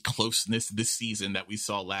fatherly closeness this season that we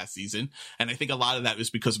saw last season, and I think a lot of that is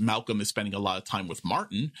because Malcolm is spending a lot of time with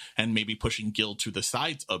Martin and maybe pushing Gil to the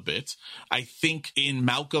sides a bit. I think in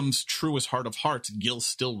Malcolm's truest heart of hearts, Gil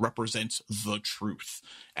still represents the truth,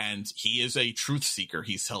 and he is a truth seeker.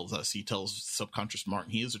 He tells subconscious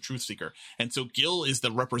Martin he is a truth seeker, and so Gil is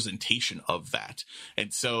the representation of that.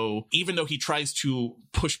 And so even though he tries to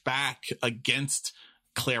push back against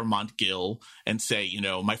Claremont Gil and say,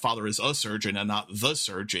 my father is a surgeon and not the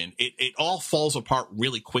surgeon, it all falls apart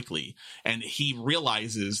really quickly. And he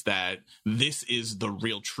realizes that this is the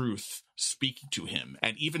real truth speaking to him.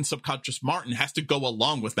 And even subconscious Martin has to go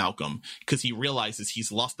along with Malcolm because he realizes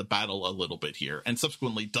he's lost the battle a little bit here and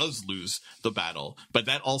subsequently does lose the battle. But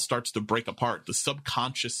that all starts to break apart. The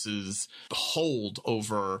subconscious's hold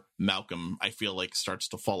over Malcolm, I feel like, starts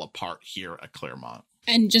to fall apart here at Claremont.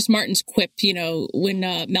 And just Martin's quip, when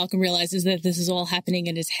Malcolm realizes that this is all happening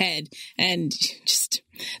in his head, and just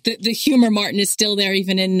the humor Martin is still there,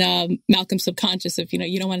 even in Malcolm's subconscious of,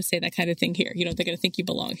 you don't want to say that kind of thing here. They're going to think you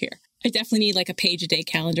belong here. I definitely need like a page-a-day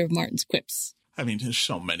calendar of Martin's quips. I mean, there's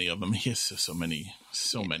so many of them. He has so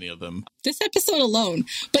many of them. This episode alone.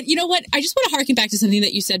 But you know what? I just want to harken back to something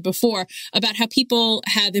that you said before about how people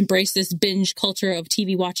have embraced this binge culture of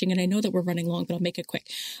TV watching. And I know that we're running long, but I'll make it quick.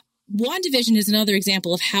 WandaVision is another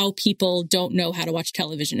example of how people don't know how to watch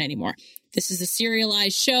television anymore. This is a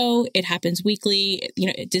serialized show. It happens weekly.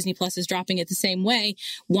 Disney Plus is dropping it the same way,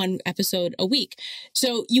 one episode a week.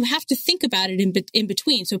 So you have to think about it in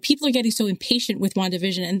between. So people are getting so impatient with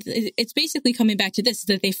WandaVision. And it's basically coming back to this,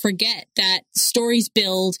 that they forget that stories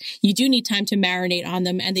build. You do need time to marinate on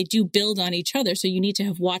them, and they do build on each other. So you need to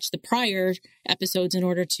have watched the prior episodes in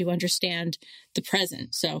order to understand the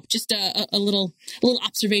present. So just a little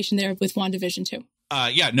observation there with WandaVision too.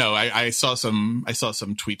 I saw some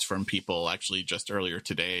tweets from people actually just earlier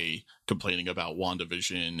today complaining about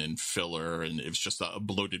WandaVision and filler, and it was just a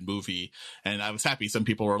bloated movie. And I was happy. Some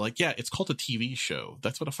people were like, yeah, it's called a TV show.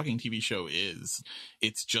 That's what a fucking TV show is.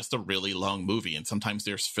 It's just a really long movie. And sometimes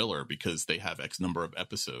there's filler because they have X number of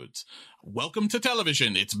episodes. Welcome to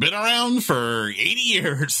television. It's been around for 80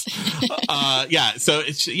 years. So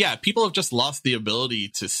people have just lost the ability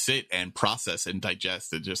to sit and process and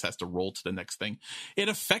digest. It just has to roll to the next thing. It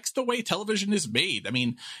affects the way television is made. I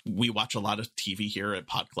mean, we watch a lot of TV here at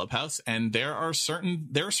Pod Clubhouse, and there are certain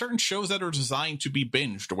shows that are designed to be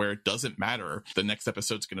binged where it doesn't matter. The next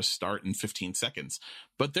episode's going to start in 15 seconds.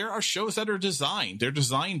 But there are shows that are designed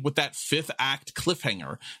with that fifth act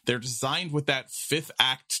cliffhanger. They're designed with that fifth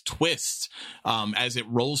act twist. As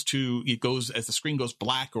the screen goes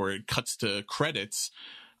black or it cuts to credits.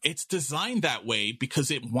 It's designed that way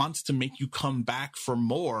because it wants to make you come back for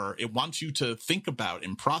more. It wants you to think about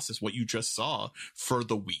and process what you just saw for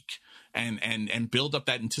the week and build up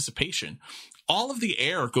that anticipation. All of the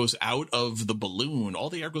air goes out of the balloon. All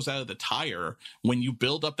the air goes out of the tire when you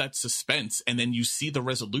build up that suspense and then you see the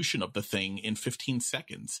resolution of the thing in 15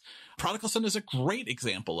 seconds. Prodigal Son is a great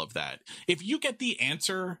example of that. If you get the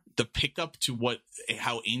answer, the pickup to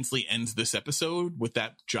how Ainsley ends this episode with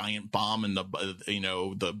that giant bomb and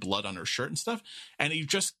the blood on her shirt and stuff, and you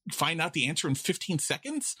just find out the answer in 15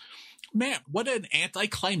 seconds, man, what an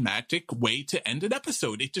anticlimactic way to end an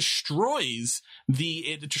episode. It destroys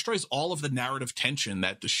all of the narrative tension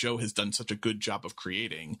that the show has done such a good job of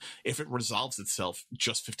creating if it resolves itself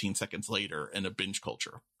just 15 seconds later in a binge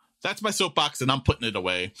culture. That's my soapbox, and I'm putting it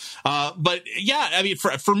away. But yeah, I mean,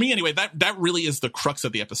 for me anyway, that really is the crux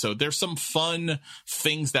of the episode. There's some fun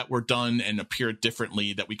things that were done and appeared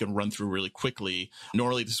differently that we can run through really quickly.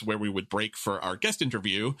 Normally, this is where we would break for our guest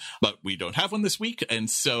interview, but we don't have one this week.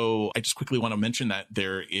 And so I just quickly want to mention that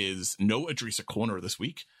there is no Adrisa Corner this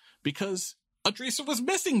week because Adrisa was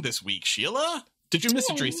missing this week. Sheila, did you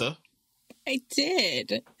miss Adrisa? I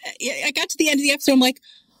did. I got to the end of the episode. I'm like,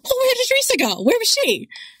 oh, where did Adrisa go? Where was she?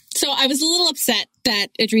 So I was a little upset that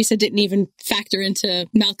Idrissa didn't even factor into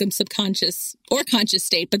Malcolm's subconscious or conscious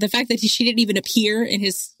state, but the fact that she didn't even appear in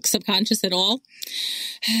his subconscious at all,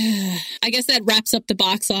 I guess that wraps up the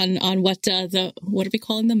box on what what are we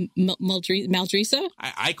calling them? Maldrissa?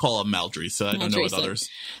 I call them Maldrissa. I don't know what others.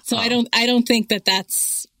 So I don't think that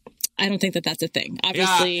that's a thing.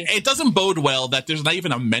 Obviously, yeah, it doesn't bode well that there's not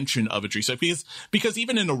even a mention of Idrissa because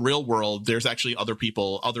even in the real world, there's actually other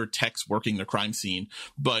people, other techs working the crime scene.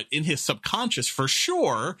 But in his subconscious, for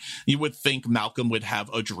sure, you would think Malcolm would have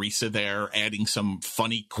Idrissa there, adding some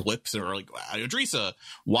funny clips or like, Idrissa,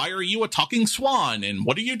 why are you a talking swan? And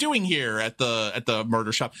what are you doing here at the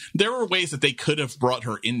murder shop? There were ways that they could have brought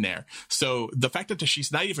her in there. So the fact that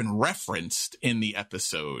she's not even referenced in the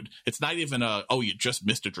episode, it's not even you just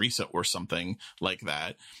missed Idrissa or something like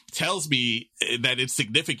that, tells me that it's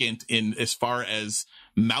significant in as far as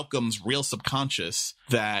Malcolm's real subconscious,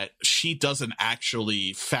 that she doesn't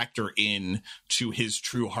actually factor in to his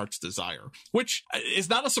true heart's desire, which is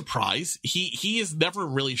not a surprise. He has never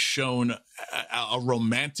really shown a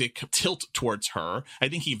romantic tilt towards her. I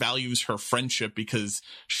think he values her friendship because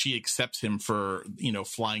she accepts him for,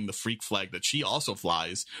 flying the freak flag that she also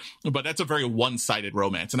flies. But that's a very one-sided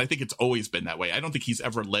romance. And I think it's always been that way. I don't think he's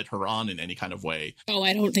ever led her on in any kind of way. Oh,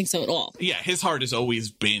 I don't think so at all. Yeah, his heart has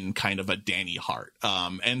always been kind of a Danny heart.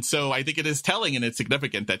 And so I think it is telling and it's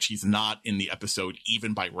significant that she's not in the episode,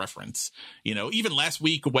 even by reference. Even last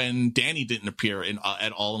week when Danny didn't appear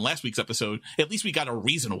at all in last week's episode, at least we got a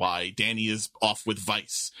reason why Danny is off with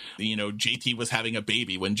Vice. JT was having a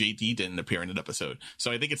baby when JD didn't appear in an episode.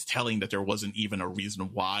 So I think it's telling that there wasn't even a reason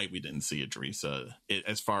why we didn't see Idrissa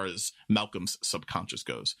as far as Malcolm's subconscious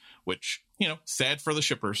goes, which, sad for the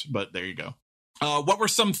shippers, but there you go. What were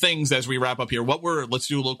some things as we wrap up here? Let's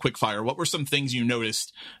do a little quick fire. What were some things you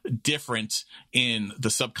noticed different in the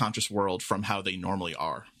subconscious world from how they normally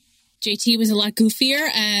are? JT was a lot goofier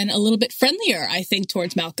and a little bit friendlier, I think,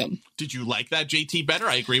 towards Malcolm. Did you like that JT better?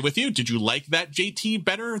 I agree with you. Did you like that JT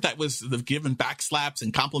better? That was the giving back slaps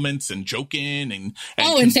and compliments and joking and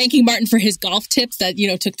thanking Martin for his golf tips that,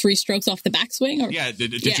 took 3 strokes off the backswing.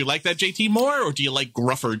 Did you like that JT more, or do you like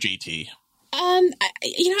gruffer JT?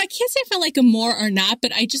 I can't say if I like him more or not,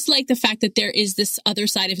 but I just like the fact that there is this other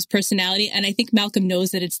side of his personality. And I think Malcolm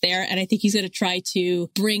knows that it's there. And I think he's going to try to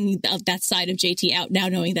bring that side of JT out now,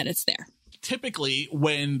 knowing that it's there. Typically,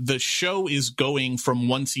 when the show is going from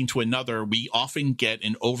one scene to another, we often get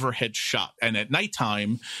an overhead shot. And at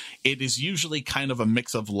nighttime, it is usually kind of a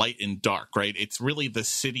mix of light and dark, right? It's really the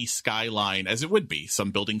city skyline, as it would be. Some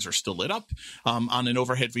buildings are still lit up on an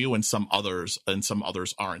overhead view, and some others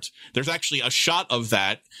aren't. There's actually a shot of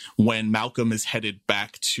that when Malcolm is headed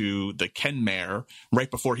back to the Kenmare right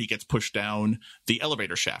before he gets pushed down the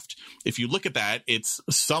elevator shaft. If you look at that, it's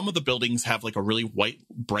some of the buildings have like a really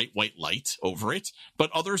bright white light over it, but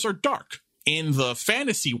others are dark. In the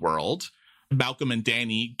fantasy world, Malcolm and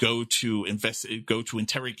Danny go to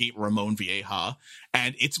interrogate Ramon Vieja,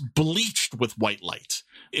 and it's bleached with white light.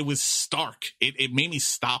 It was stark. It made me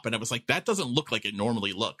stop, and I was like, that doesn't look like it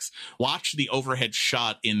normally looks. Watch the overhead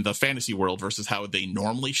shot in the fantasy world versus how they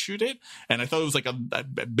normally shoot it, and I thought it was like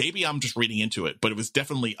maybe I'm just reading into it, but it was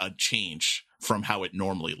definitely a change from how it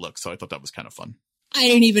normally looks, so I thought that was kind of fun. I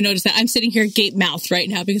didn't even notice that. I'm sitting here gape-mouthed right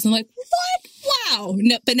now because I'm like, what? Wow.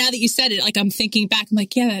 No, but now that you said it, like I'm thinking back, I'm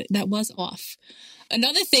like, yeah, that was off.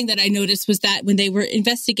 Another thing that I noticed was that when they were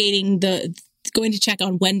investigating going to check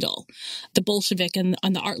on Wendell, the Bolshevik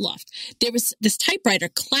on the art loft, there was this typewriter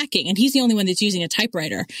clacking, and he's the only one that's using a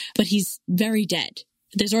typewriter, but he's very dead.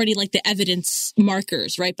 There's already like the evidence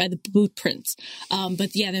markers right by the boot prints.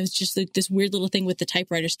 But yeah, there was just like this weird little thing with the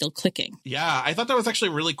typewriter still clicking. Yeah, I thought that was actually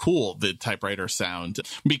really cool, the typewriter sound,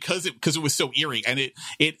 because it was so eerie, and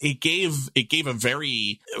it gave a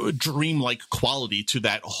very dreamlike quality to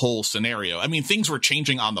that whole scenario. I mean, things were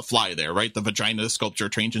changing on the fly there, right? The vagina sculpture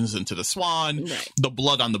changes into the swan. Right. The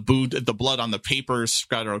blood on the boot, the blood on the papers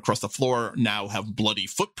scattered across the floor now have bloody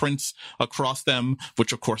footprints across them,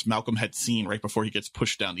 which of course Malcolm had seen right before he gets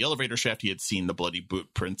pushed down the elevator shaft. He had seen the bloody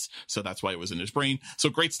boot prints, so that's why it was in his brain. So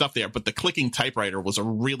great stuff there. But the clicking typewriter was a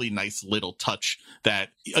really nice little touch that,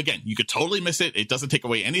 again, you could totally miss it. It doesn't take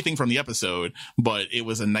away anything from the episode, but it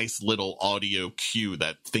was a nice little audio cue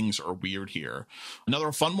that things are weird here.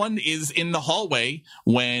 Another fun one is in the hallway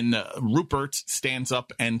when Rupert stands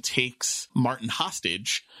up and takes Martin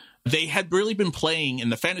hostage. they had really been playing in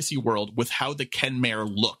the fantasy world with how the Kenmare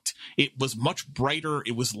looked. It was much brighter.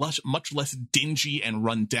 It was much less dingy and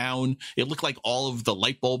run down. It looked like all of the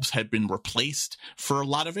light bulbs had been replaced for a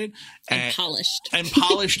lot of it. And polished.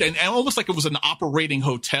 And almost like it was an operating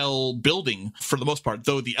hotel building for the most part,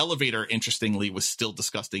 though the elevator, interestingly, was still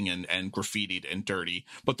disgusting and graffitied and dirty.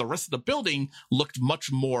 But the rest of the building looked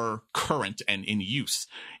much more current and in use,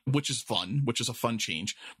 which is fun, which is a fun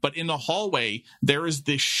change. But in the hallway, there is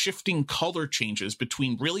this shifting color changes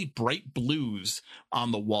between really bright blues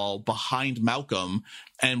on the wall behind Malcolm.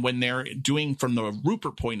 And when they're doing from the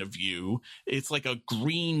Rupert point of view, it's like a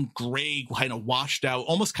green, gray, kind of washed out,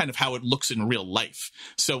 almost kind of how it looks in real life.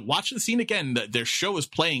 So watch the scene again. Their show is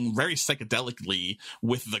playing very psychedelically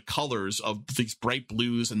with the colors of these bright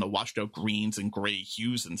blues and the washed out greens and gray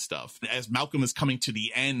hues and stuff. As Malcolm is coming to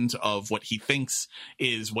the end of what he thinks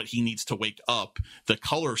is what he needs to wake up, the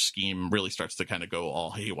color scheme really starts to kind of go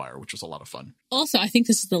all haywire, which was a lot of fun. Also, I think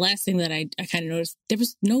this is the last thing that I kind of noticed. There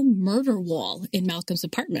was no murder wall in Malcolm's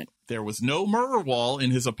apartment. There was no murder wall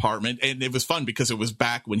in his apartment. And it was fun because it was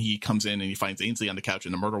back when he comes in and he finds Ainsley on the couch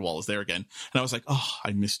and the murder wall is there again. And I was like, oh,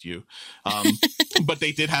 I missed you. But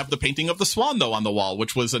they did have the painting of the swan, though, on the wall,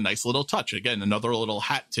 which was a nice little touch. Again, another little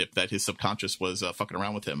hat tip that his subconscious was fucking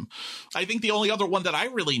around with him. I think the only other one that I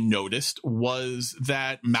really noticed was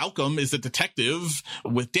that Malcolm is a detective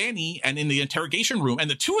with Danny and in the interrogation room. And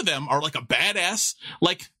the two of them are like a badass,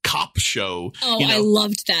 like, cop show. Oh, you know? I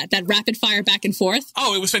loved that rapid fire back and forth.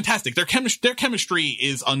 Oh, it was fantastic. Their chemistry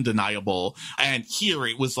is undeniable. And here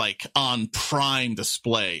it was like on prime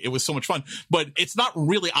display. It was so much fun, but it's not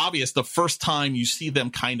really obvious the first time you see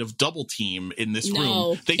them kind of double team in this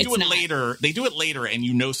room. They do it later. They do it later and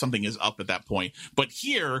you know something is up at that point. But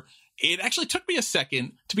here, it actually took me a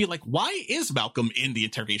second to be like, why is Malcolm in the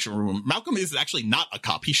interrogation room? Malcolm is actually not a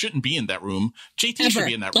cop. He shouldn't be in that room. JT should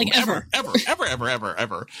be in that room.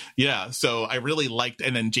 Ever. Yeah. So I really liked,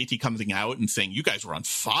 and then JT coming out and saying, you guys were on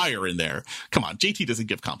fire in there. Come on. JT doesn't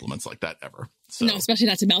give compliments like that ever. So. No, especially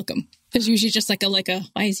not to Malcolm. There's usually just like a,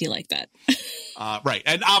 why is he like that? Right.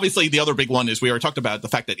 And obviously the other big one is we already talked about the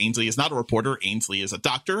fact that Ainsley is not a reporter. Ainsley is a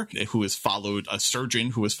doctor who has followed a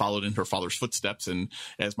surgeon who has followed in her father's footsteps. And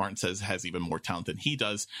as Martin says, has even more talent than he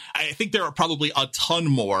does. I think there are probably a ton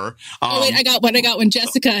more. I got one.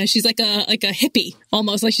 Jessica, she's like a hippie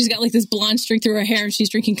almost. Like she's got like this blonde streak through her hair and she's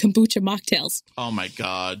drinking kombucha mocktails. Oh my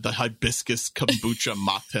God. The hibiscus kombucha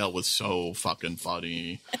mocktail was so fucking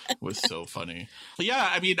funny. It was so funny. But yeah,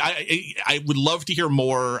 I mean, I would love to hear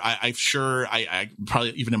more. I'm sure I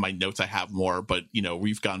probably even in my notes I have more, but you know,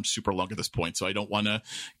 we've gone super long at this point, so I don't want to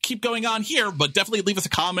keep going on here, but definitely leave us a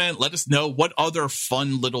comment. Let us know what other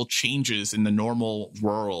fun little changes in the normal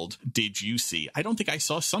world did you see? I don't think I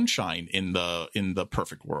saw Sunshine in the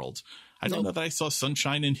perfect world. I don't know that I saw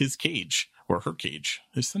Sunshine in his cage. Or her cage.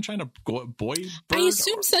 Is Sunshine a boy bird? I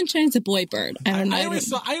assume Sunshine's a boy bird. I don't know. I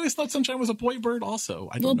always thought Sunshine was a boy bird also.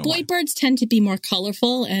 I don't know. Boy birds tend to be more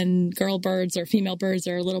colorful and girl birds or female birds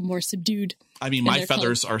are a little more subdued. I mean, my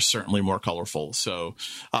feathers are certainly more colorful. So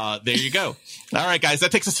there you go. All right, guys,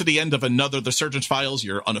 that takes us to the end of another The Surgeon's Files,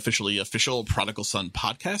 your unofficially official Prodigal Son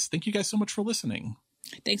podcast. Thank you guys so much for listening.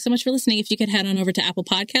 Thanks so much for listening. If you could head on over to Apple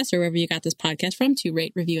Podcasts or wherever you got this podcast from to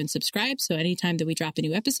rate, review, and subscribe. So anytime that we drop a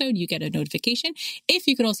new episode, you get a notification. If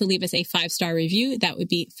you could also leave us a 5-star review, that would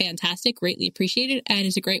be fantastic. Greatly appreciated. And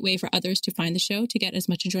it's a great way for others to find the show to get as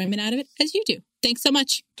much enjoyment out of it as you do. Thanks so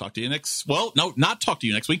much. Talk to you next. Well, no, not talk to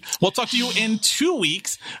you next week. We'll talk to you in 2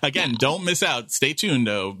 weeks. Again, Don't miss out. Stay tuned,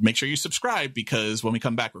 though. Make sure you subscribe because when we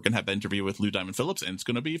come back, we're going to have the interview with Lou Diamond Phillips and it's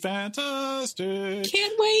going to be fantastic.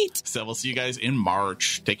 Can't wait. So we'll see you guys in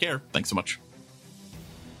March. Take care. Thanks so much.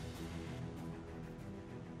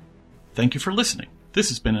 Thank you for listening. This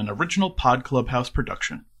has been an original Pod Clubhouse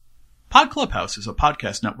production. Pod Clubhouse is a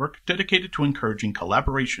podcast network dedicated to encouraging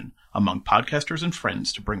collaboration among podcasters and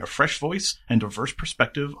friends to bring a fresh voice and diverse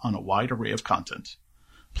perspective on a wide array of content.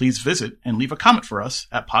 Please visit and leave a comment for us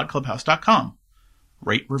at podclubhouse.com.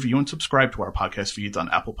 Rate, review, and subscribe to our podcast feeds on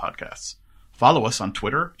Apple Podcasts. Follow us on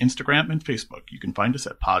Twitter, Instagram, and Facebook. You can find us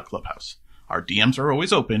at Pod Clubhouse. Our DMs are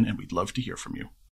always open, and we'd love to hear from you.